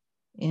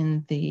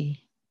in the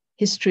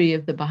history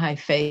of the Baha'i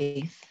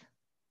Faith.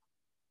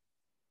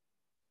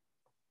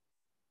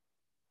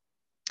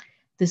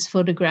 This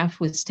photograph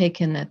was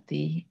taken at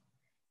the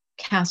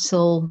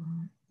castle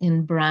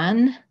in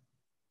Bran,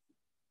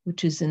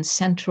 which is in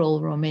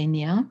central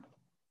Romania.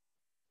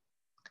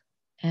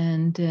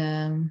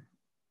 And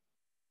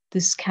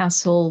this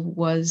castle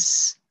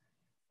was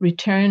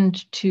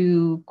returned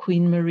to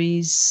Queen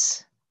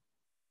Marie's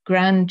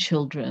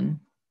grandchildren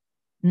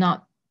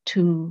not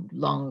too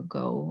long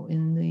ago,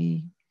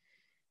 in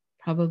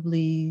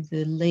probably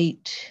the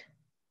late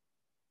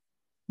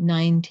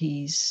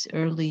 90s,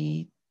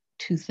 early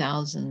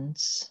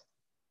 2000s.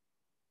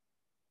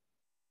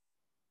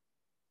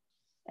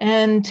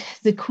 And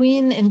the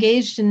Queen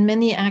engaged in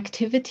many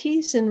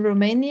activities in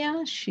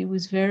Romania. She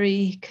was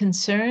very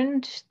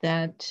concerned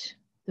that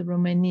the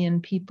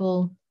Romanian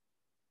people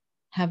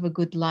have a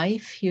good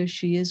life. Here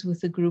she is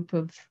with a group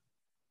of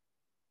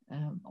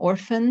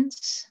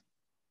orphans.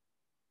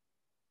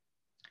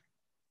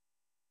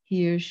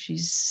 Here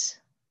she's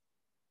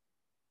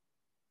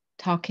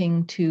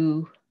talking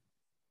to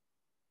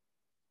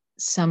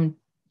some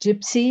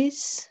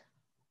gypsies.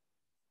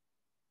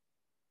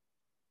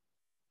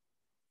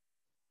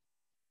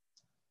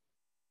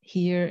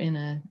 Here in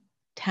a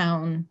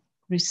town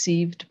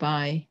received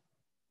by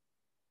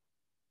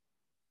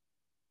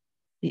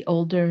the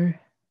older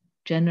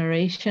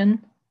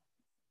generation.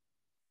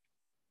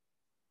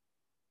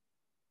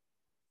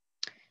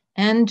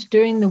 And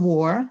during the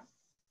war,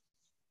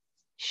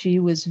 she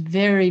was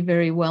very,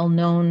 very well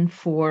known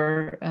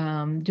for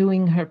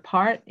doing her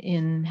part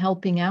in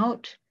helping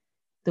out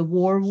the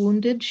war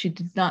wounded. She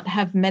did not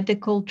have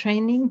medical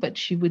training, but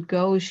she would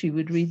go, she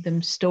would read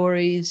them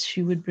stories,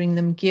 she would bring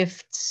them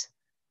gifts,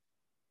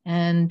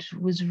 and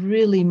was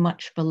really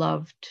much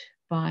beloved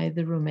by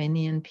the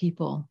Romanian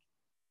people.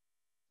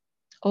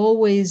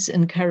 Always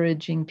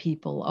encouraging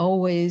people,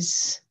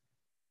 always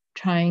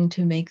trying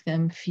to make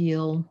them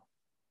feel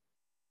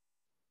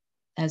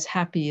as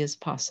happy as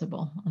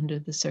possible under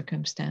the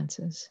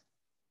circumstances.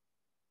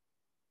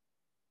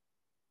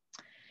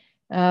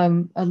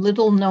 A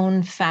little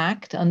known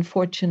fact,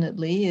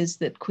 unfortunately, is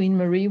that Queen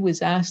Marie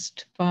was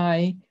asked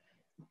by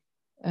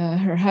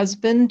her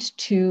husband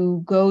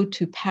to go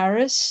to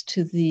Paris,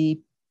 to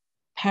the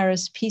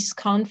Paris Peace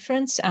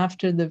Conference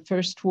after the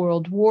First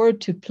World War,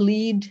 to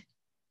plead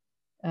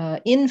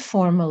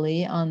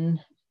informally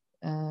on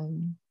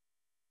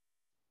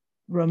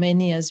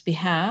Romania's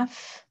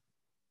behalf.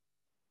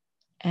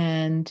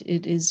 And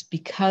it is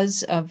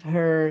because of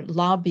her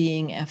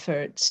lobbying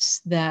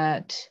efforts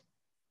that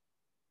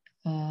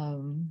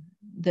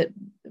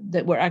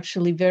that were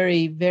actually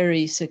very,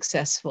 very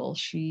successful.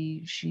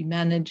 She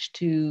managed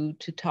to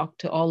talk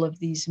to all of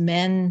these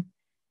men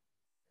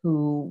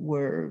who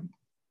were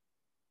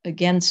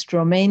against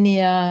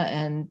Romania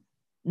and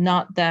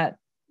not that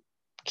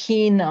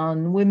keen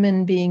on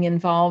women being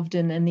involved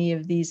in any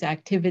of these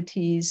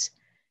activities.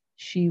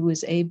 She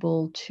was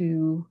able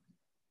to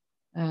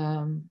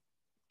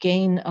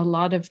gain a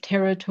lot of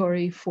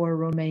territory for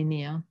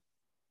Romania.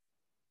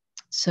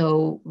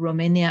 So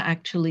Romania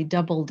actually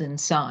doubled in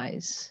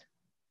size.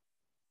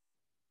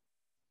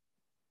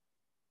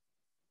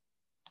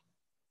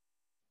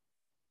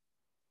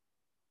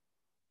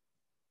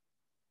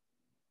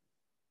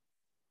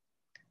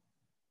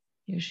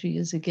 Here she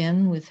is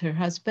again with her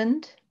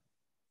husband.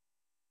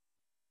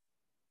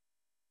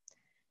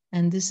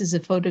 And this is a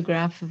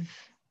photograph of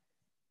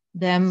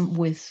them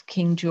with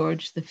King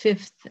George V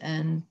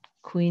and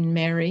Queen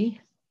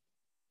Mary.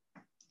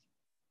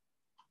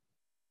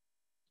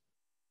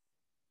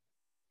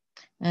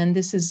 And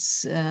this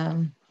is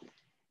an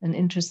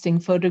interesting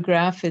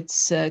photograph.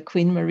 It's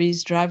Queen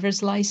Marie's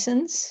driver's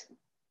license.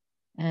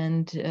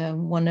 And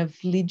one of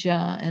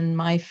Ligia and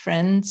my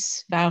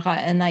friends, Vara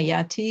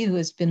Enayati, who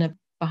has been a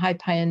Baha'i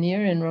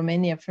pioneer in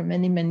Romania for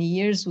many, many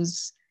years,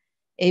 was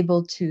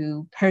able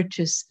to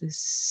purchase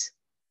this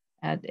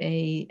at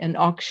an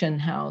auction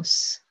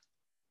house.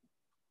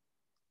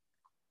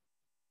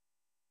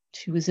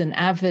 She was an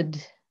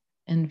avid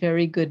and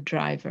very good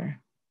driver.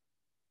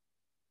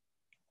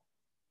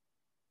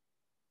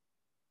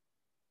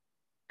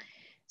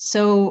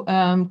 So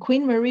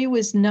Queen Marie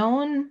was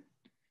known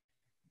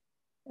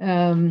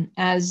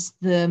as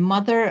the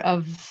mother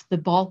of the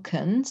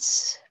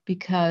Balkans,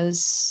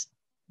 because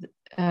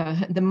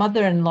the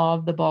mother-in-law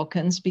of the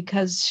Balkans,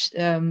 because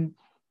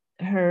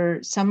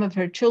some of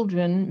her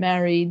children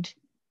married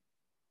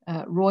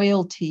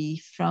royalty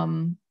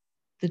from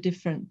the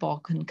different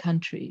Balkan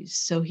countries.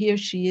 So here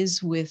she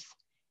is with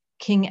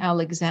King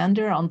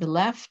Alexander on the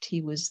left.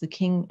 He was the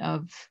king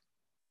of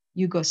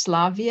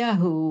Yugoslavia,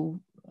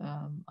 who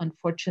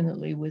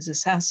unfortunately was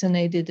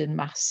assassinated in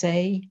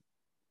Marseille.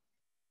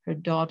 Her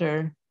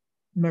daughter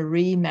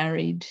Marie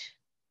married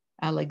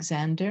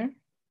Alexander.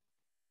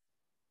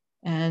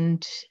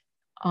 And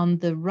on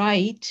the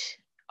right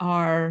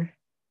are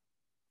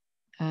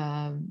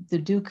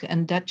the Duke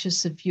and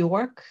Duchess of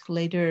York,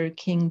 later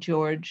King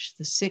George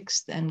VI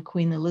and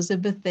Queen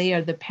Elizabeth. They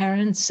are the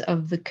parents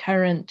of the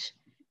current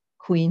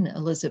Queen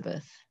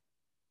Elizabeth.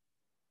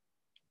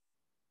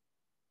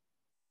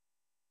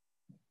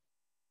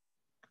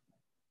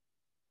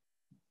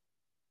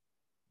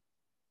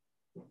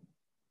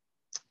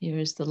 Here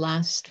is the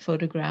last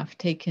photograph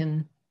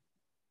taken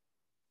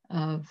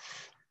of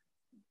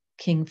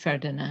King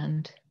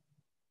Ferdinand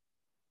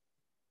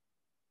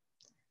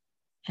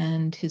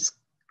and his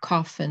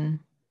coffin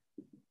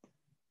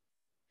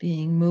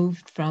being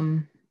moved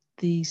from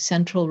the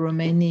central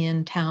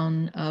Romanian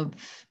town of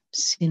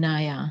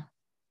Sinaia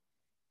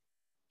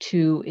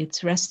to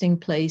its resting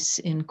place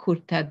in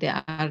Curtea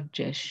de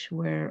Argeș,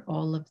 where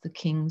all of the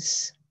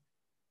kings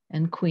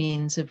and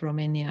queens of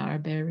Romania are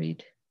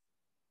buried.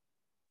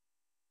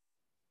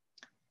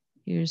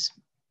 Here's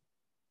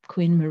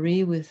Queen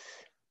Marie with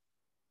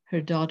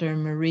her daughter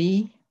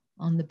Marie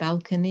on the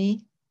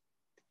balcony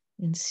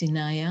in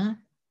Sinaia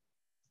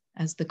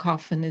as the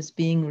coffin is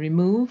being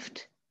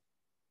removed.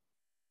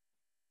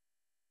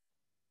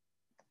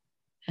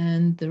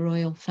 And the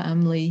royal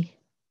family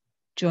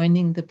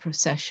joining the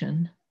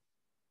procession.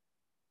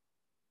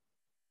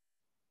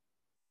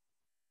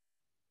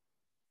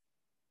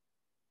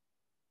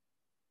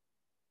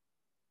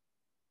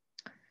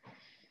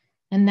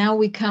 And now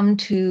we come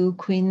to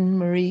Queen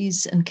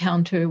Marie's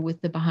encounter with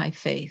the Baha'i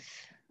Faith.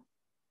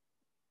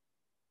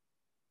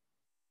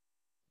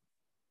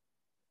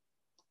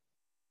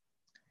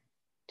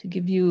 To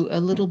give you a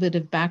little bit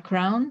of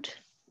background,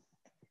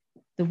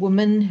 the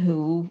woman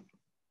who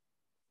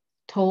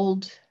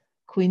told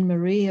Queen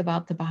Marie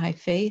about the Baha'i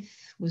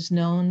Faith was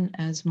known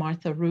as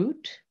Martha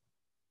Root,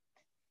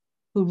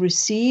 who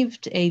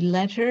received a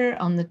letter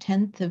on the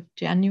 10th of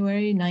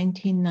January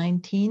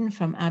 1919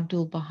 from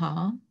Abdul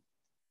Baha,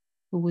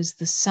 who was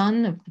the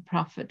son of the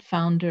prophet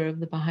founder of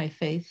the Baha'i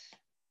Faith,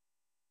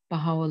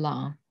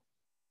 Baha'u'lláh.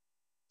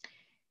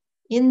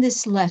 In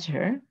this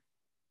letter,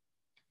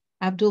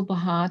 Abdul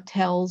Baha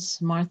tells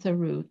Martha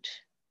Root,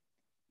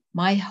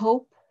 "My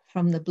hope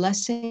from the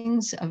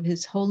blessings of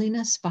His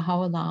Holiness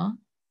Baha'u'lláh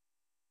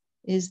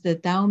is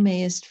that thou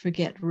mayest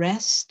forget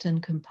rest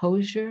and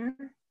composure,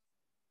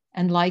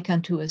 and like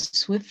unto a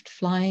swift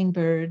flying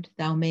bird,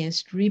 thou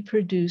mayest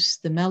reproduce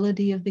the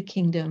melody of the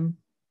kingdom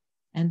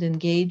and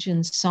engage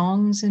in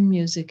songs and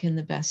music in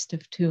the best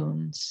of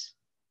tunes.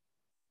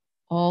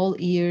 All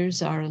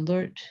ears are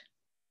alert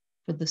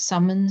for the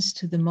summons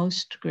to the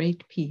most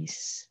great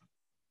peace.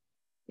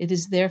 It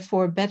is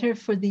therefore better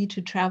for thee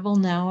to travel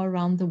now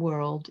around the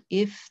world,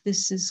 if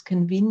this is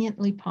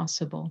conveniently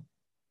possible,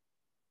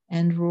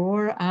 and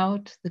roar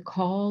out the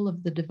call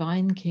of the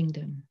divine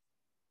kingdom.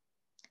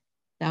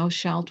 Thou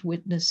shalt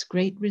witness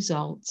great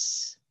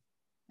results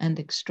and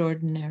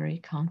extraordinary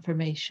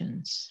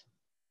confirmations."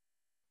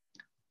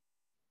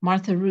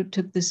 Martha Root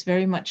took this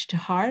very much to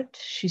heart.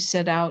 She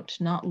set out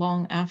not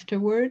long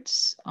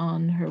afterwards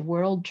on her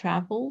world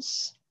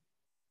travels.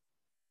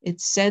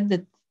 It's said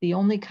that the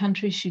only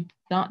country she did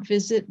not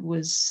visit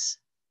was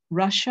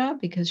Russia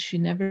because she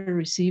never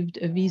received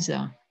a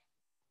visa.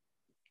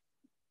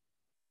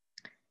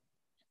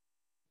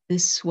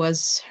 This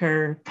was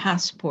her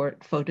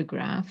passport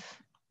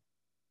photograph.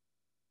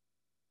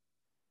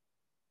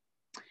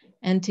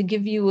 And to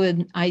give you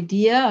an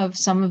idea of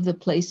some of the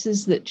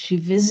places that she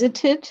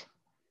visited,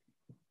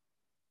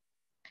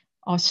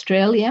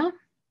 Australia,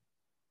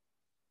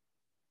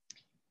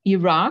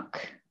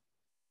 Iraq,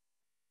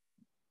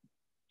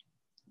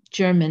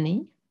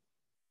 Germany.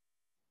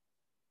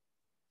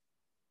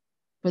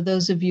 For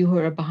those of you who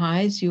are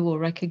Baha'is, you will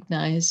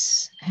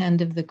recognize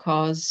Hand of the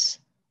Cause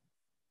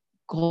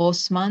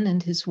Grossmann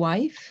and his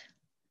wife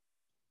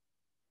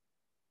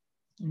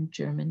in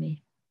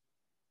Germany.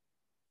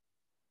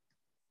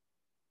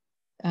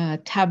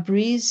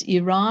 Tabriz,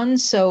 Iran.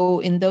 So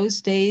in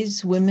those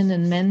days, women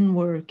and men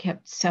were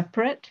kept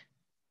separate.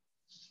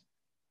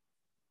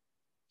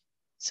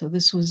 So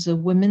this was a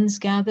women's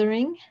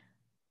gathering,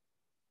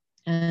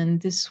 and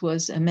this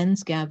was a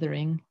men's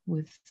gathering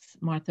with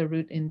Martha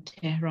Root in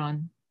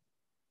Tehran.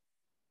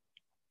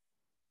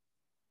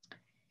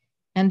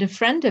 And a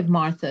friend of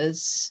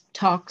Martha's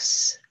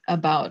talks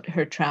about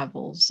her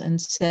travels and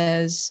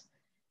says,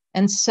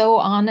 "And so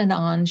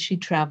on she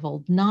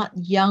traveled, not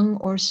young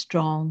or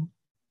strong,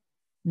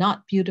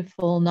 not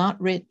beautiful, not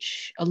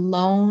rich,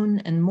 alone,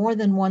 and more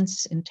than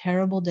once in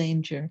terrible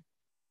danger,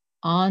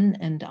 on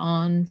and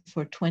on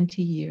for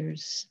 20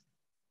 years.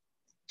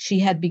 She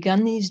had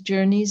begun these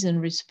journeys in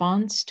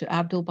response to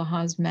Abdul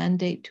Baha's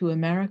mandate to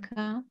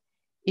America,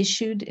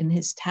 issued in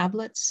his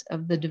tablets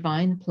of the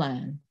Divine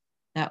Plan.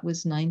 That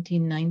was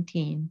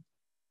 1919.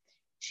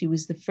 She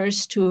was the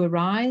first to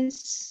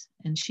arise,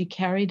 and she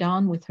carried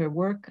on with her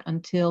work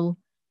until,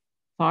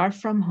 far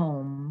from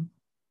home,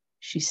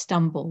 she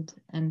stumbled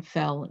and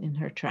fell in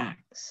her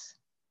tracks."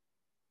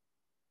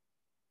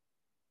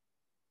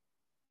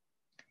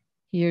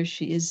 Here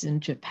she is in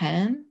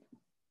Japan.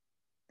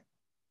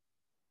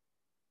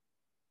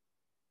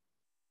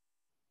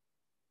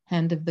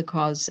 Hand of the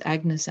Cause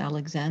Agnes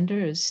Alexander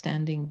is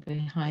standing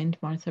behind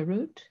Martha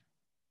Root.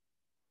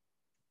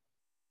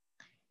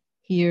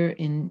 Here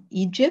in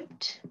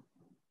Egypt,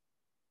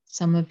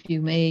 some of you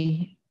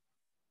may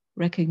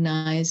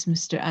recognize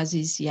Mr.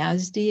 Aziz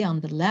Yazdi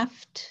on the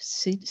left,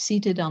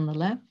 seated on the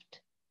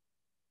left.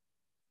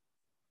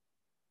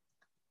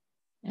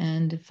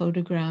 and a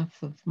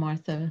photograph of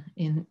Martha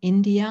in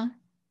India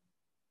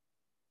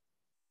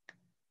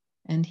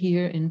and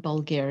here in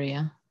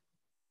Bulgaria.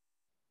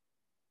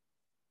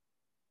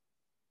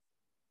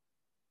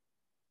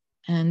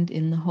 And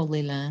in the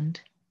Holy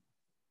Land.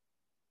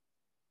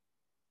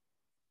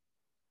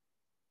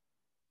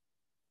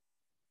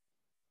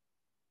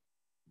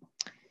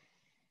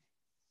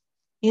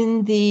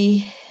 In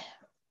the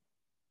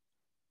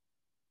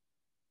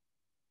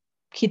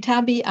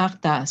Kitab-i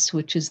Aqdas,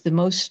 which is the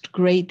most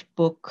great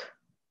book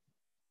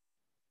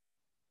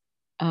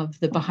of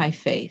the Baha'i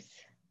Faith,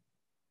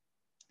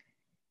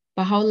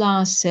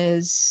 Baha'u'lláh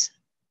says,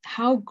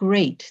 "How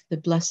great the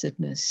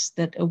blessedness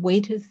that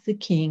awaiteth the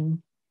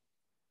king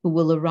who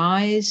will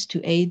arise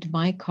to aid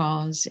my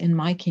cause in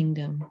my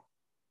kingdom,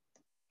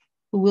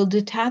 who will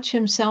detach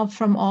himself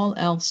from all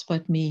else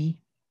but me.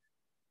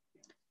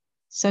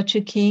 Such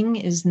a king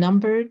is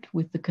numbered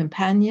with the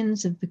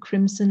companions of the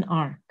crimson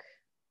ark,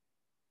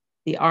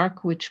 the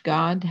ark which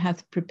God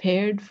hath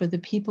prepared for the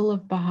people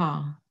of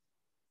Baha.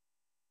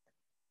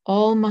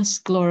 All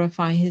must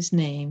glorify his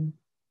name,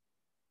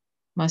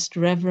 must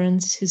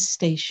reverence his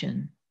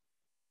station,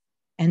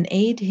 and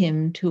aid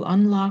him to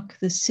unlock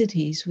the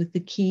cities with the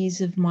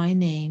keys of my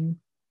name,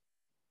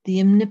 the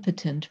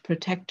omnipotent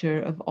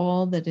protector of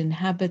all that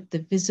inhabit the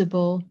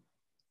visible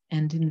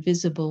and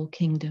invisible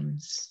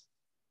kingdoms.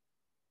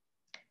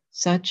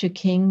 Such a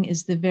king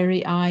is the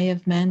very eye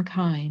of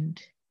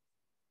mankind,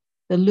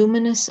 the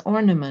luminous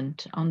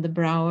ornament on the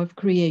brow of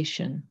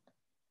creation,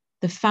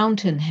 the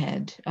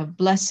fountainhead of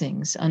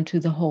blessings unto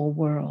the whole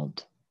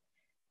world.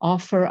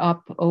 Offer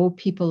up, O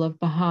people of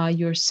Baha,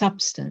 your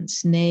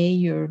substance, nay,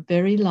 your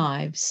very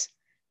lives,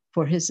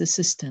 for his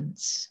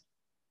assistance."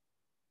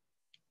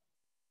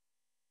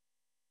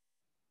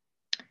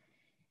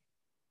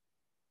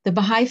 The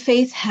Baha'i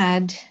Faith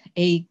had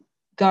a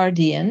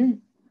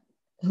guardian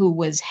who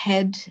was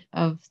head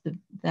of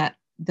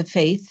the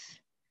faith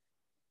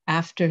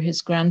after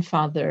his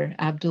grandfather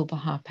Abdul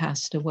Baha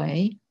passed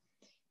away.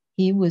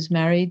 He was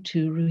married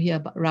to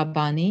Ruhia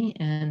Rabbani,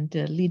 and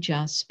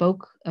Lija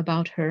spoke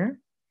about her.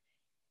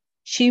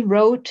 She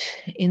wrote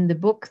in the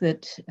book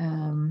that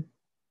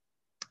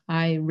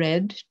I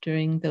read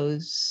during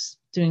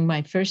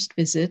my first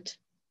visit,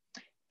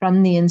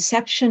 from the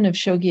inception of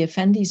Shoghi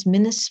Effendi's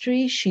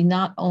ministry, she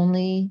not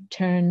only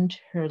turned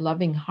her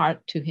loving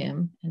heart to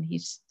him, and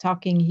he's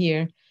talking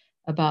here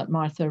about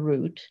Martha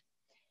Root,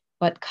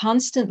 but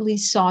constantly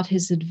sought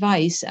his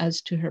advice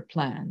as to her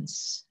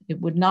plans. It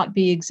would not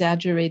be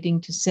exaggerating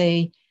to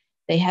say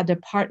they had a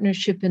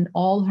partnership in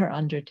all her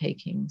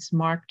undertakings,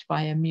 marked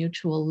by a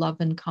mutual love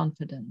and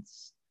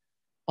confidence,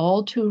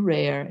 all too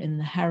rare in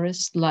the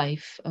harassed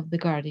life of the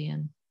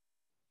guardian.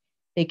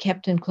 They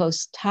kept in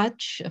close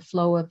touch, a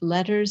flow of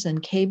letters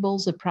and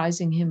cables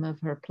apprising him of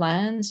her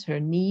plans, her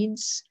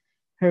needs,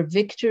 her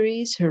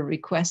victories, her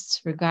requests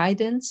for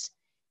guidance,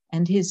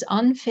 and his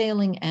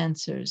unfailing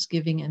answers,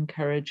 giving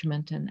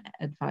encouragement and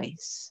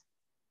advice.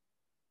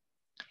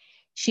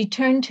 She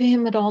turned to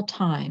him at all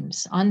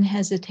times,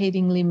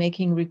 unhesitatingly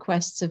making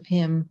requests of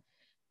him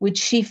which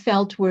she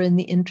felt were in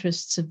the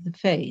interests of the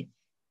faith.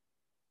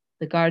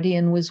 The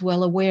guardian was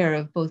well aware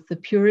of both the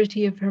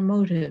purity of her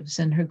motives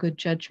and her good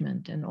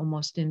judgment, and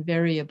almost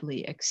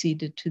invariably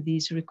acceded to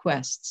these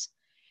requests,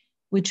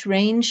 which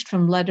ranged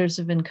from letters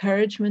of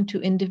encouragement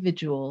to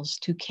individuals,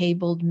 to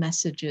cabled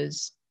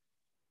messages,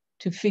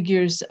 to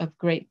figures of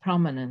great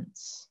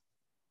prominence.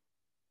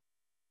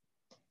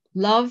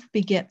 Love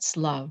begets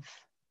love.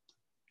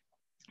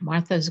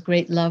 Martha's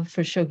great love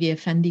for Shoghi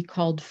Effendi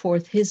called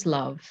forth his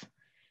love,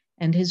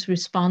 and his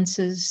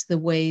responses the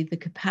way the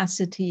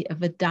capacity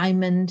of a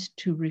diamond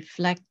to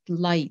reflect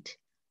light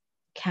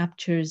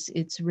captures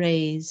its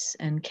rays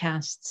and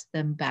casts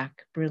them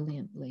back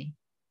brilliantly.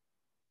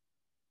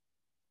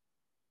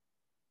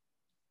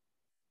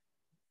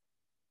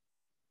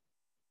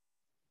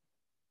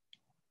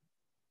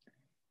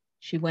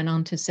 She went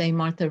on to say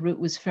Martha Root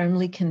was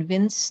firmly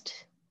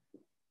convinced,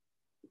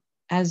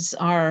 as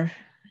are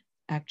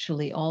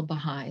actually all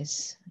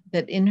Baha'is,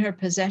 that in her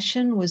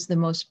possession was the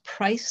most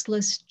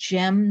priceless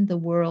gem the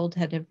world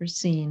had ever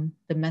seen,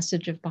 the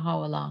message of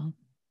Baha'u'lláh.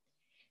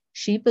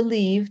 She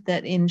believed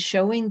that in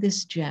showing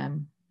this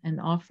gem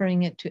and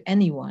offering it to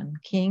anyone,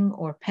 king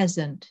or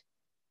peasant,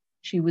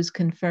 she was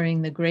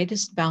conferring the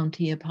greatest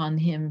bounty upon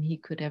him he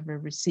could ever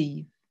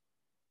receive.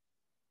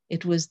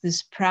 It was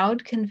this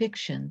proud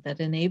conviction that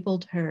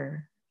enabled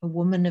her, a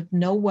woman of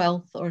no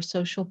wealth or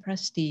social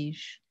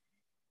prestige,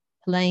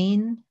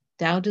 plain,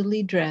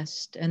 dowdily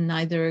dressed, and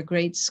neither a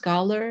great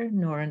scholar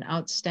nor an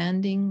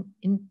outstanding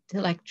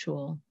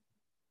intellectual,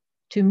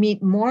 to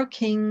meet more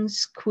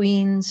kings,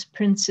 queens,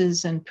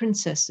 princes, and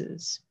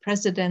princesses,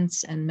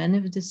 presidents, and men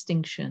of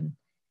distinction,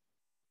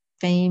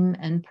 fame,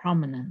 and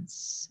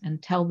prominence,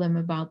 and tell them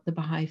about the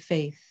Baha'i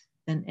faith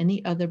than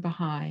any other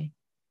Baha'i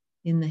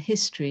in the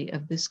history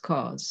of this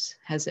cause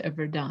has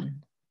ever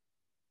done.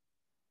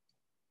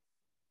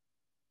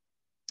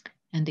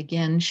 And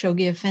again,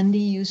 Shoghi Effendi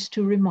used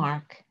to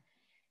remark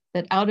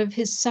that out of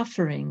his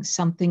suffering,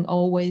 something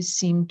always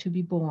seemed to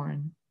be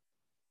born.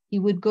 He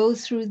would go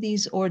through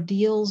these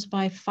ordeals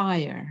by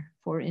fire,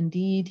 for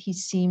indeed he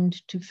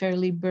seemed to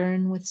fairly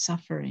burn with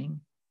suffering,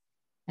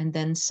 and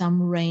then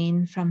some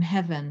rain from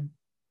heaven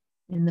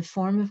in the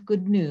form of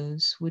good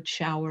news would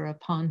shower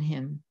upon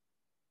him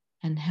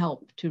and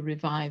help to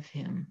revive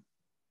him.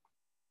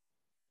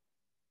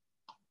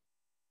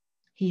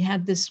 He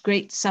had this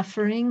great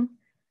suffering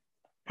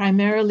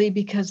primarily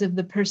because of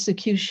the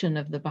persecution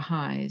of the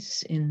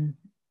Baha'is in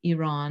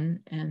Iran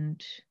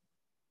and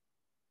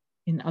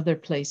in other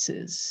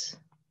places.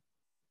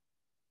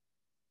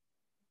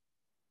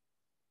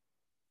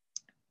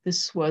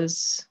 This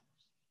was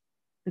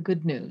the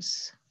good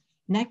news.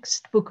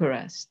 Next,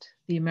 Bucharest.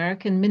 The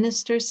American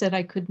minister said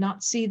I could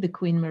not see the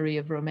Queen Marie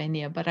of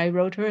Romania, but I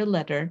wrote her a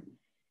letter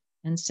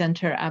and sent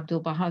her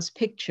Abdu'l-Baha's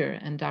picture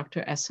and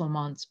Dr.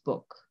 Esselmont's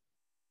book,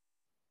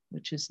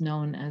 which is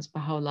known as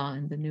Baha'u'lláh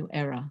in the New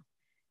Era.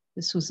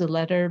 This was a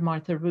letter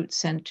Martha Root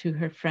sent to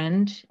her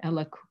friend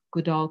Ella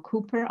Goodall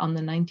Cooper on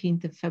the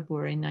 19th of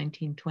February,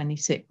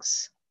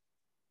 1926.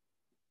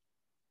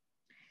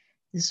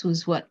 This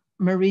was what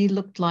Marie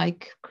looked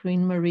like,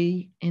 Queen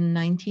Marie, in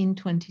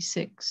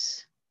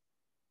 1926.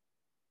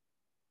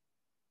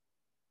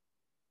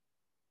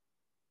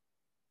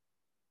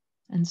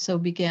 And so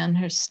began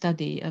her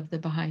study of the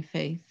Baha'i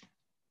faith.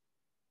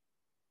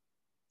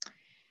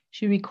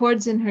 She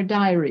records in her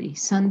diary,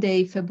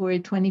 Sunday,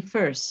 February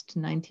 21st,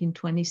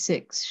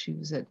 1926, she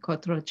was at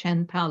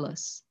Cotroceni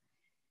Palace,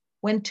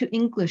 went to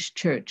English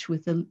church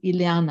with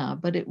Ileana,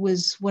 but it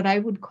was what I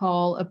would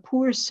call a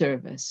poor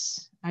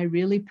service. I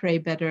really pray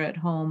better at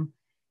home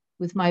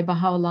with my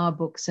Baha'u'lláh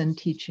books and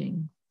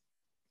teaching,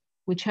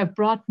 which have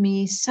brought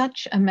me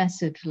such a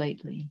message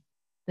lately.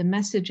 The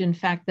message, in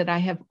fact, that I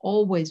have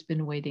always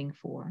been waiting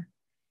for.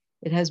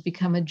 It has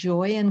become a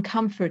joy and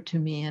comfort to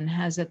me and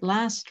has at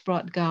last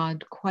brought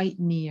God quite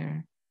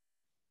near.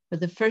 For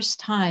the first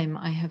time,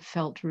 I have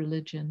felt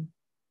religion.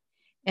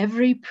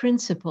 Every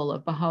principle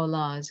of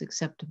Baha'u'lláh is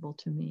acceptable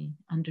to me,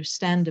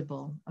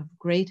 understandable, of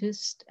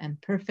greatest and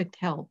perfect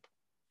help.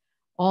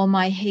 All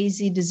my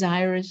hazy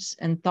desires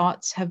and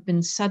thoughts have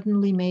been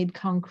suddenly made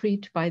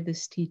concrete by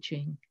this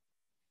teaching.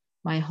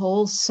 My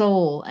whole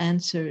soul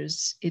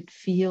answers, it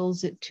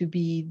feels it to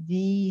be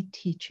the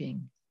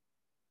teaching.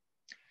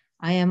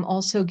 I am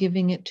also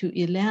giving it to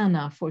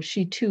Ileana, for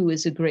she too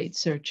is a great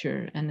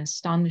searcher and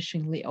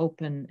astonishingly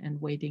open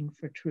and waiting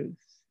for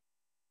truth.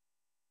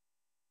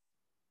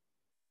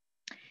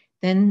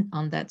 Then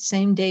on that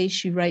same day,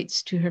 she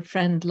writes to her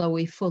friend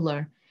Loie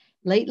Fuller,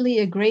 lately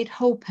a great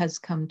hope has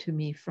come to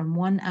me from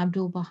one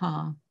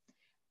Abdu'l-Baha.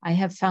 I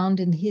have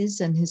found in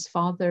his and his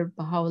father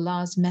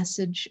Baha'u'llah's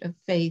message of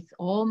faith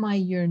all my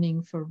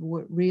yearning for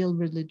real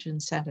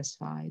religion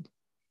satisfied.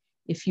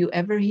 If you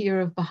ever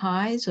hear of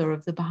Baha'is or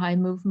of the Baha'i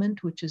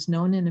movement, which is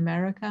known in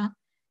America,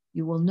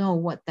 you will know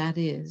what that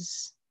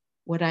is,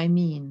 what I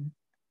mean.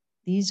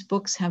 These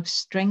books have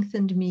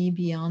strengthened me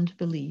beyond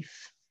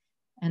belief,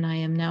 and I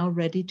am now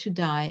ready to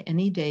die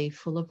any day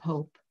full of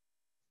hope.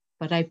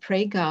 But I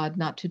pray God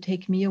not to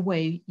take me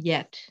away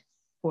yet,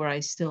 for I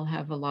still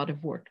have a lot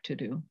of work to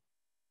do.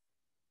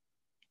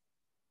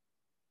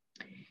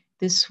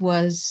 This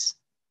was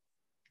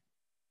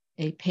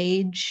a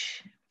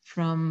page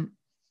from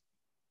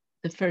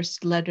the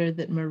first letter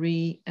that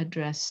Marie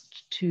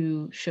addressed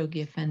to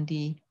Shoghi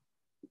Effendi,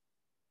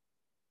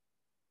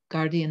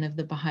 guardian of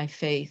the Baha'i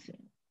faith,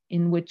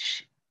 in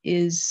which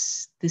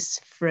is this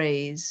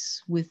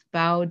phrase, with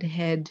bowed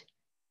head,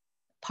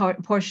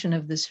 portion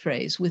of this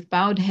phrase, with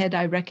bowed head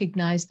I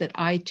recognize that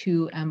I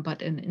too am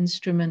but an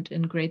instrument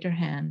in greater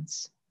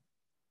hands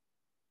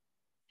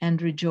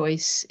and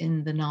rejoice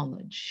in the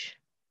knowledge.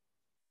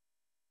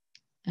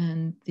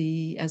 And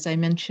as I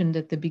mentioned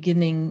at the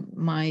beginning,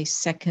 my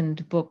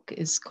second book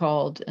is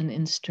called An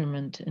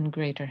Instrument in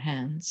Greater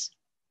Hands.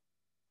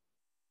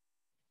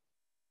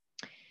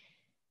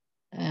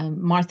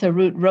 Martha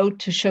Root wrote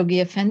to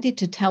Shoghi Effendi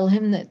to tell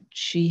him that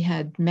she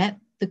had met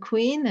the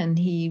Queen, and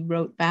he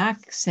wrote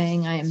back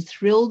saying, I am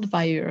thrilled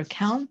by your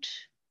account.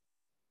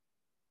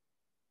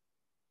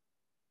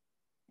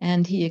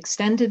 And he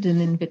extended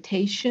an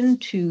invitation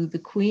to the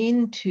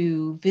Queen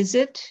to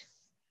visit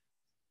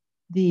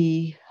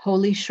the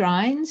holy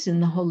shrines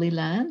in the Holy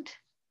Land.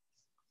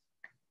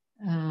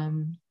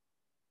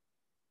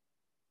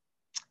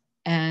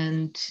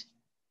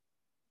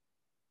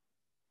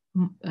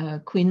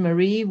 Queen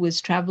Marie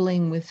was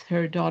traveling with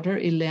her daughter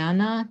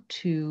Ileana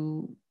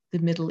to the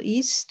Middle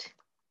East.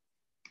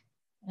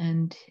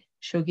 And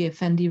Shoghi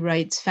Effendi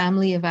writes,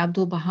 family of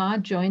Abdu'l-Baha,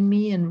 join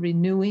me in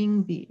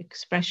renewing the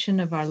expression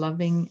of our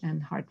loving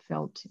and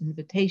heartfelt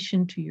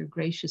invitation to your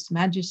gracious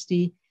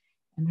majesty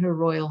and Her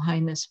Royal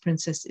Highness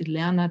Princess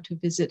Ileana to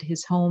visit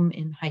his home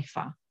in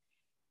Haifa.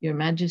 Your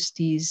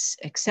Majesty's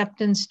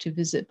acceptance to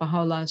visit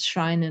Baha'u'llah's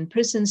shrine and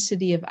prison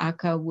city of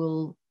Akka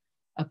will,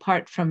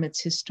 apart from its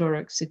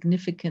historic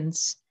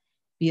significance,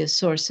 be a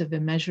source of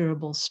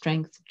immeasurable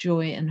strength,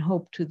 joy, and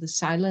hope to the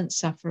silent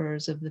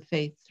sufferers of the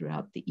faith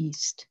throughout the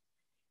East.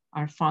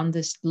 Our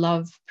fondest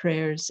love,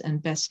 prayers,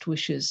 and best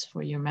wishes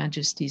for your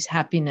Majesty's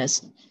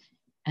happiness.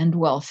 and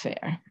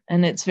welfare.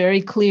 And it's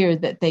very clear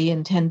that they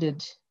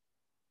intended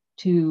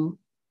to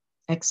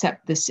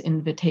accept this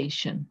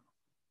invitation.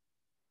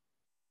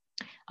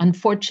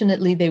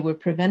 Unfortunately, they were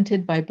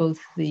prevented by both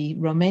the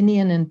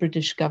Romanian and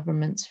British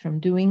governments from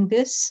doing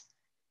this.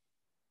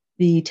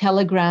 The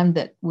telegram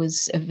that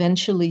was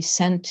eventually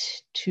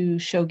sent to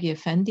Shoghi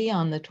Effendi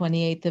on the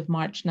 28th of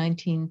March,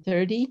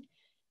 1930,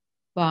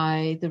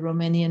 by the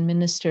Romanian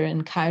minister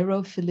in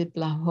Cairo, Filip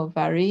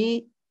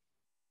Lahovari,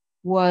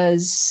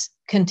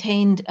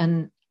 contained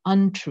an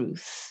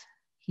untruth.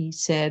 He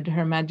said,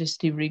 Her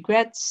Majesty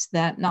regrets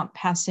that not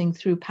passing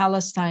through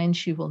Palestine,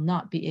 she will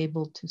not be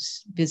able to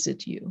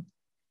visit you.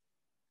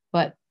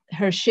 But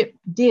her ship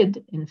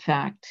did, in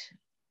fact,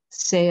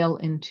 sail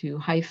into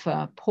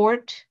Haifa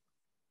port,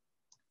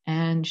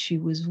 and she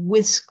was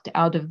whisked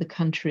out of the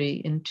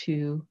country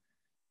into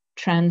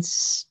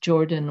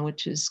Transjordan,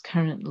 which is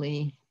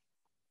currently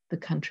the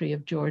country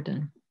of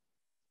Jordan.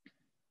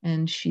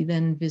 And she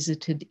then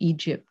visited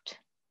Egypt.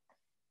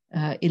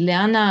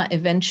 Ileana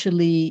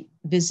eventually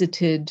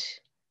visited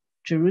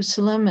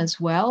Jerusalem as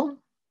well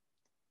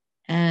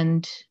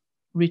and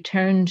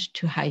returned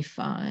to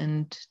Haifa.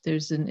 And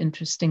there's an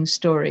interesting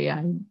story.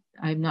 I'm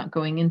not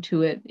going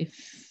into it.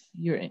 If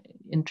you're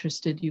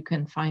interested, you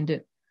can find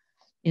it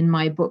in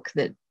my book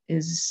that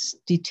is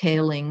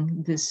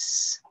detailing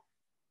this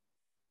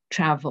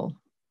travel.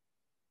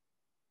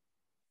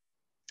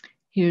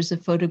 Here's a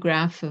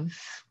photograph of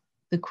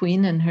the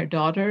Queen and her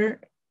daughter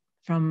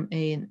from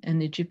an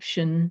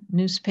Egyptian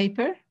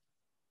newspaper,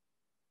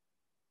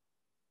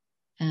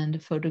 and a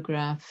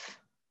photograph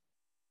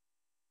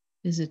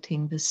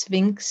visiting the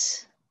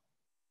Sphinx.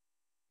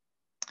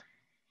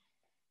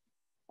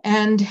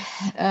 And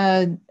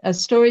a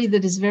story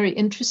that is very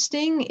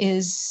interesting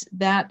is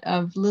that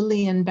of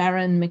Lillian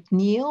Baron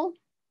McNeill,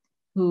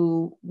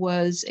 who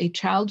was a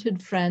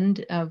childhood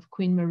friend of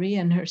Queen Marie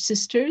and her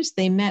sisters.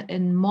 They met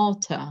in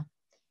Malta,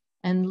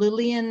 and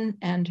Lillian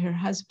and her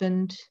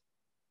husband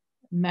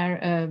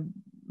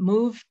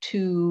moved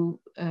to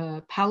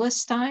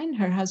Palestine.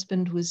 Her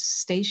husband was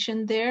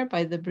stationed there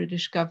by the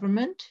British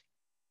government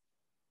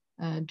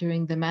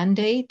during the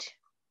Mandate.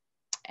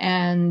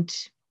 And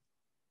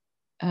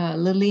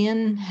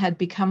Lillian had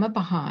become a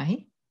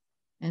Baha'i,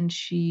 and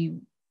she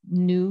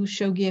knew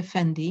Shoghi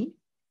Effendi.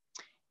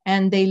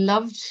 And they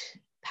loved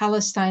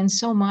Palestine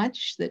so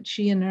much that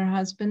she and her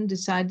husband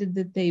decided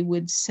that they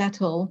would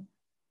settle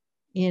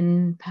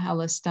in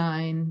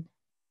Palestine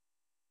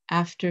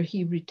after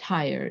he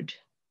retired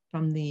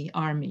from the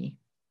army.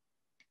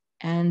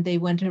 And they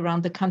went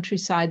around the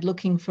countryside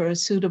looking for a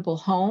suitable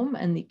home,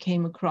 and they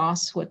came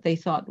across what they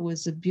thought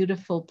was a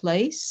beautiful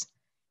place.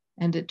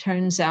 And it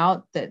turns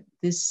out that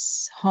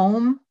this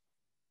home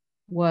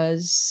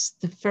was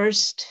the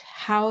first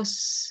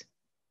house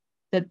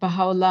that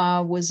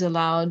Baha'u'lláh was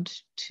allowed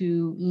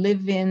to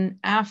live in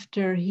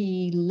after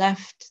he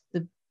left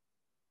the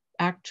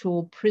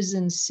actual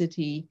prison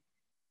city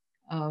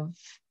of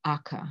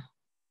Akka.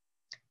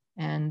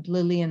 And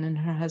Lillian and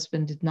her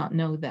husband did not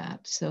know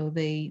that. So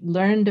they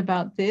learned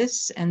about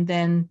this, and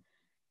then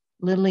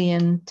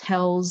Lillian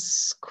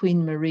tells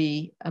Queen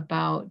Marie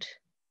about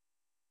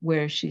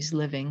where she's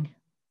living.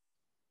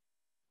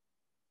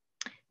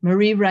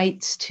 Marie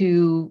writes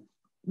to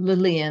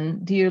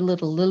Lillian, Dear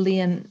little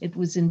Lillian, it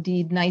was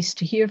indeed nice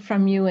to hear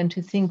from you and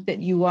to think that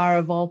you are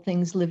of all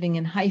things living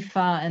in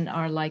Haifa and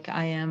are, like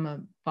I am,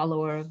 a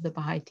follower of the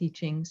Baha'i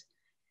teachings.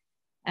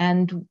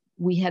 And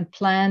we had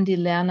planned,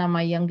 Ileana,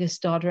 my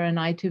youngest daughter, and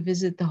I to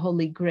visit the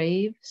holy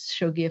graves.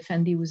 Shoghi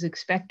Effendi was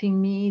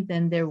expecting me.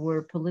 Then there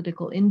were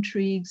political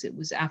intrigues. It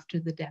was after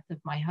the death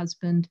of my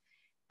husband,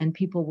 and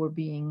people were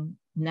being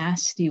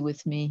nasty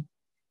with me.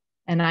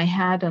 And I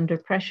had, under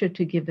pressure,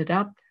 to give it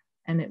up.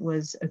 And it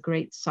was a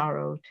great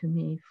sorrow to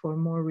me for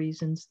more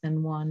reasons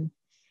than one.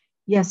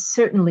 Yes,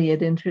 certainly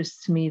it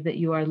interests me that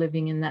you are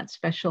living in that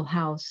special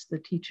house. The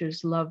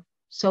teachers loved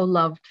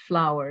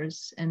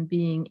flowers, and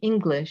being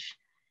English,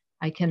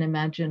 I can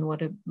imagine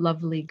what a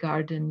lovely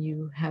garden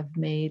you have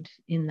made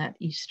in that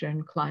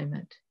Eastern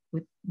climate.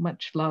 With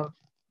much love,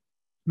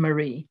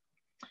 Marie.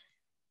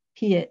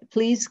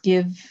 Please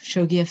give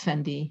Shoghi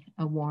Effendi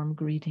a warm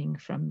greeting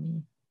from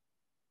me.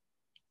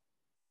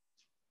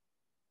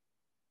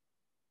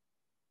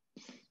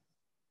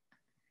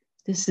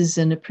 This is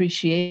an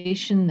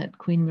appreciation that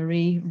Queen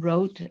Marie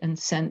wrote and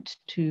sent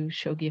to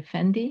Shoghi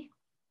Effendi.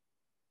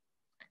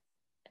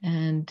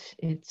 And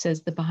it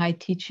says, the Baha'i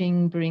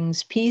teaching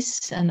brings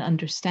peace and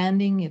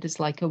understanding. It is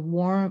like a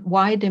warm,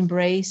 wide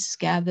embrace,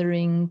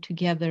 gathering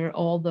together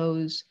all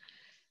those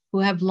who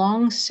have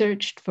long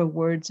searched for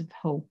words of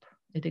hope.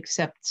 It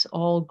accepts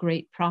all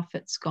great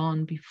prophets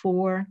gone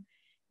before.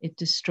 It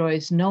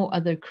destroys no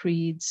other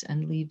creeds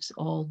and leaves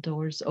all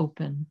doors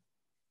open.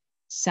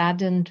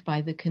 Saddened by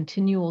the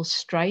continual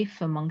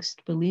strife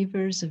amongst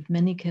believers of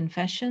many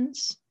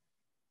confessions,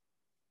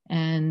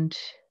 and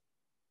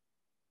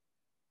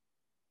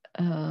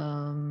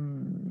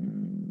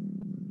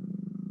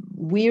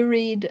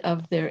wearied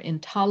of their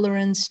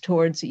intolerance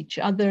towards each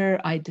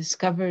other, I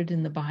discovered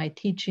in the Baha'i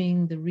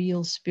teaching the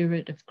real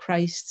spirit of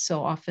Christ,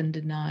 so often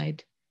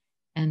denied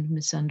and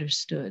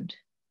misunderstood.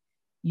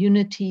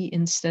 Unity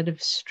instead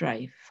of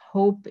strife,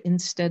 hope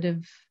instead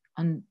of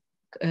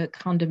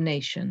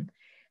condemnation,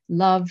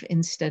 love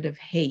instead of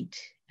hate,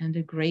 and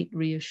a great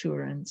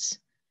reassurance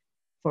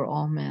for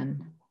all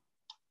men.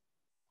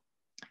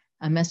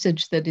 A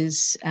message that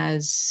is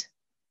as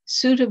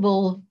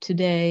suitable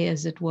today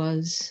as it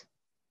was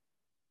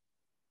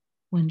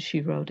when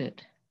she wrote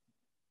it.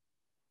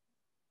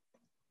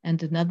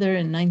 And another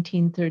in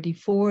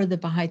 1934, the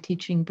Baha'i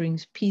teaching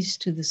brings peace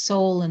to the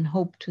soul and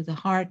hope to the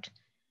heart.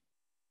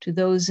 To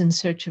those in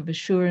search of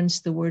assurance,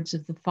 the words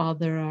of the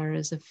Father are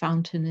as a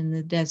fountain in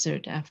the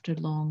desert after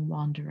long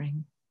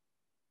wandering.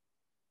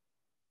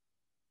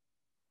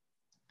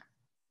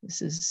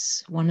 This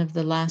is one of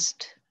the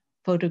last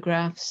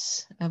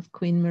photographs of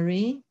Queen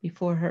Marie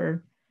before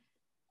her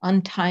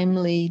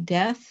untimely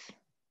death.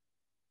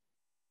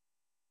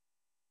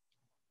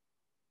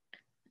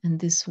 And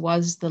this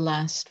was the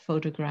last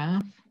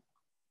photograph.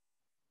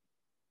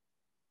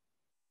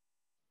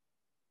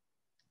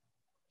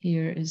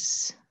 Here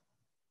is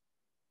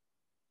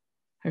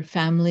her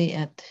family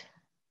at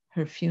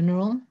her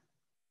funeral.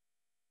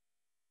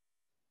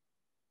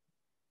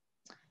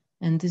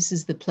 And this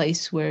is the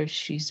place where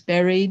she's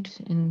buried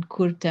in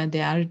Curtea de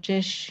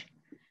Argeș,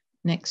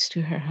 next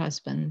to her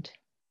husband.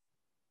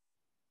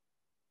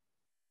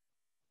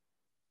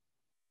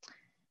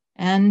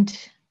 And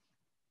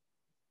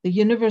the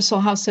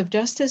Universal House of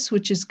Justice,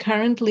 which is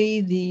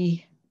currently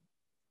the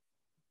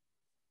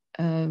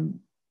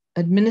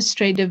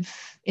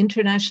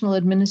international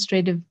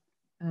administrative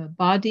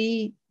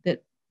body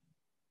that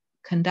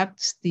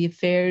conducts the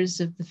affairs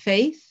of the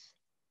faith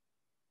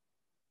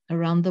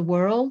around the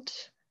world,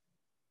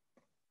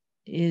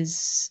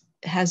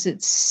 has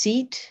its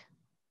seat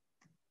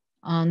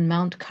on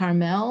Mount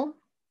Carmel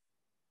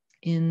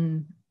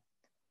in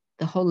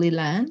the Holy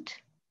Land.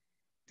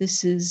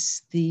 This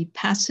is the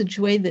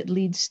passageway that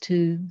leads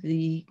to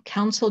the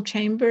council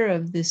chamber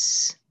of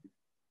this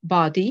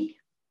body.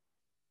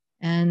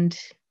 And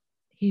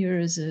here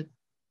is a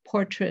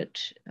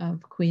portrait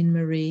of Queen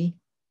Marie.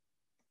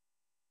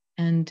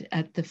 And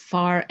at the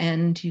far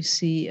end, you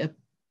see a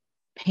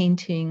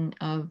painting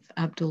of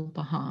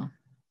Abdul-Baha.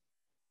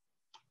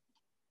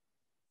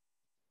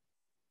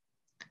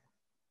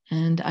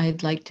 And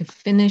I'd like to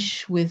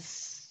finish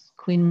with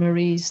Queen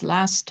Marie's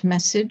last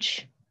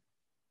message.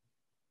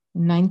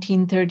 In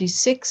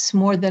 1936,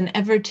 more than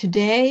ever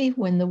today,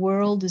 when the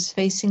world is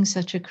facing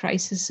such a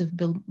crisis of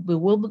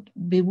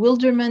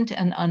bewilderment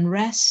and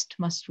unrest,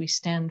 must we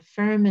stand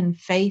firm in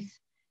faith,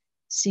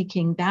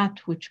 seeking that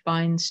which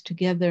binds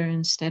together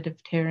instead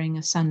of tearing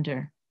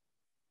asunder.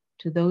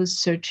 To those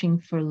searching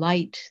for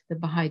light, the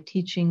Baha'i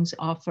teachings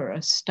offer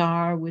a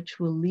star which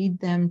will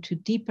lead them to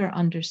deeper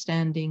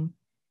understanding,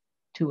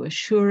 to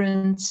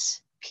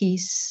assurance,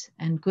 peace,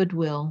 and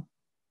goodwill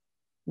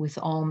with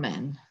all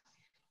men.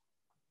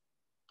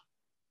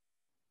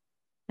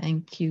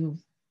 Thank you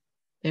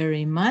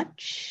very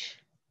much.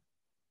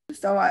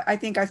 So I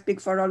think I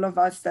speak for all of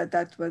us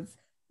that was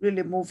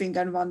really moving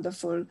and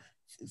wonderful,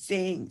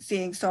 seeing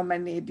so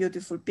many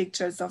beautiful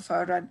pictures of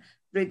her and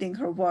reading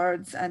her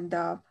words. And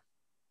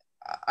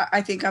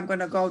I think I'm going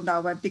to go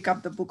now and pick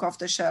up the book off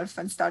the shelf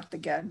and start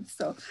again.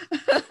 So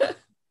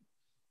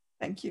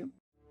thank you.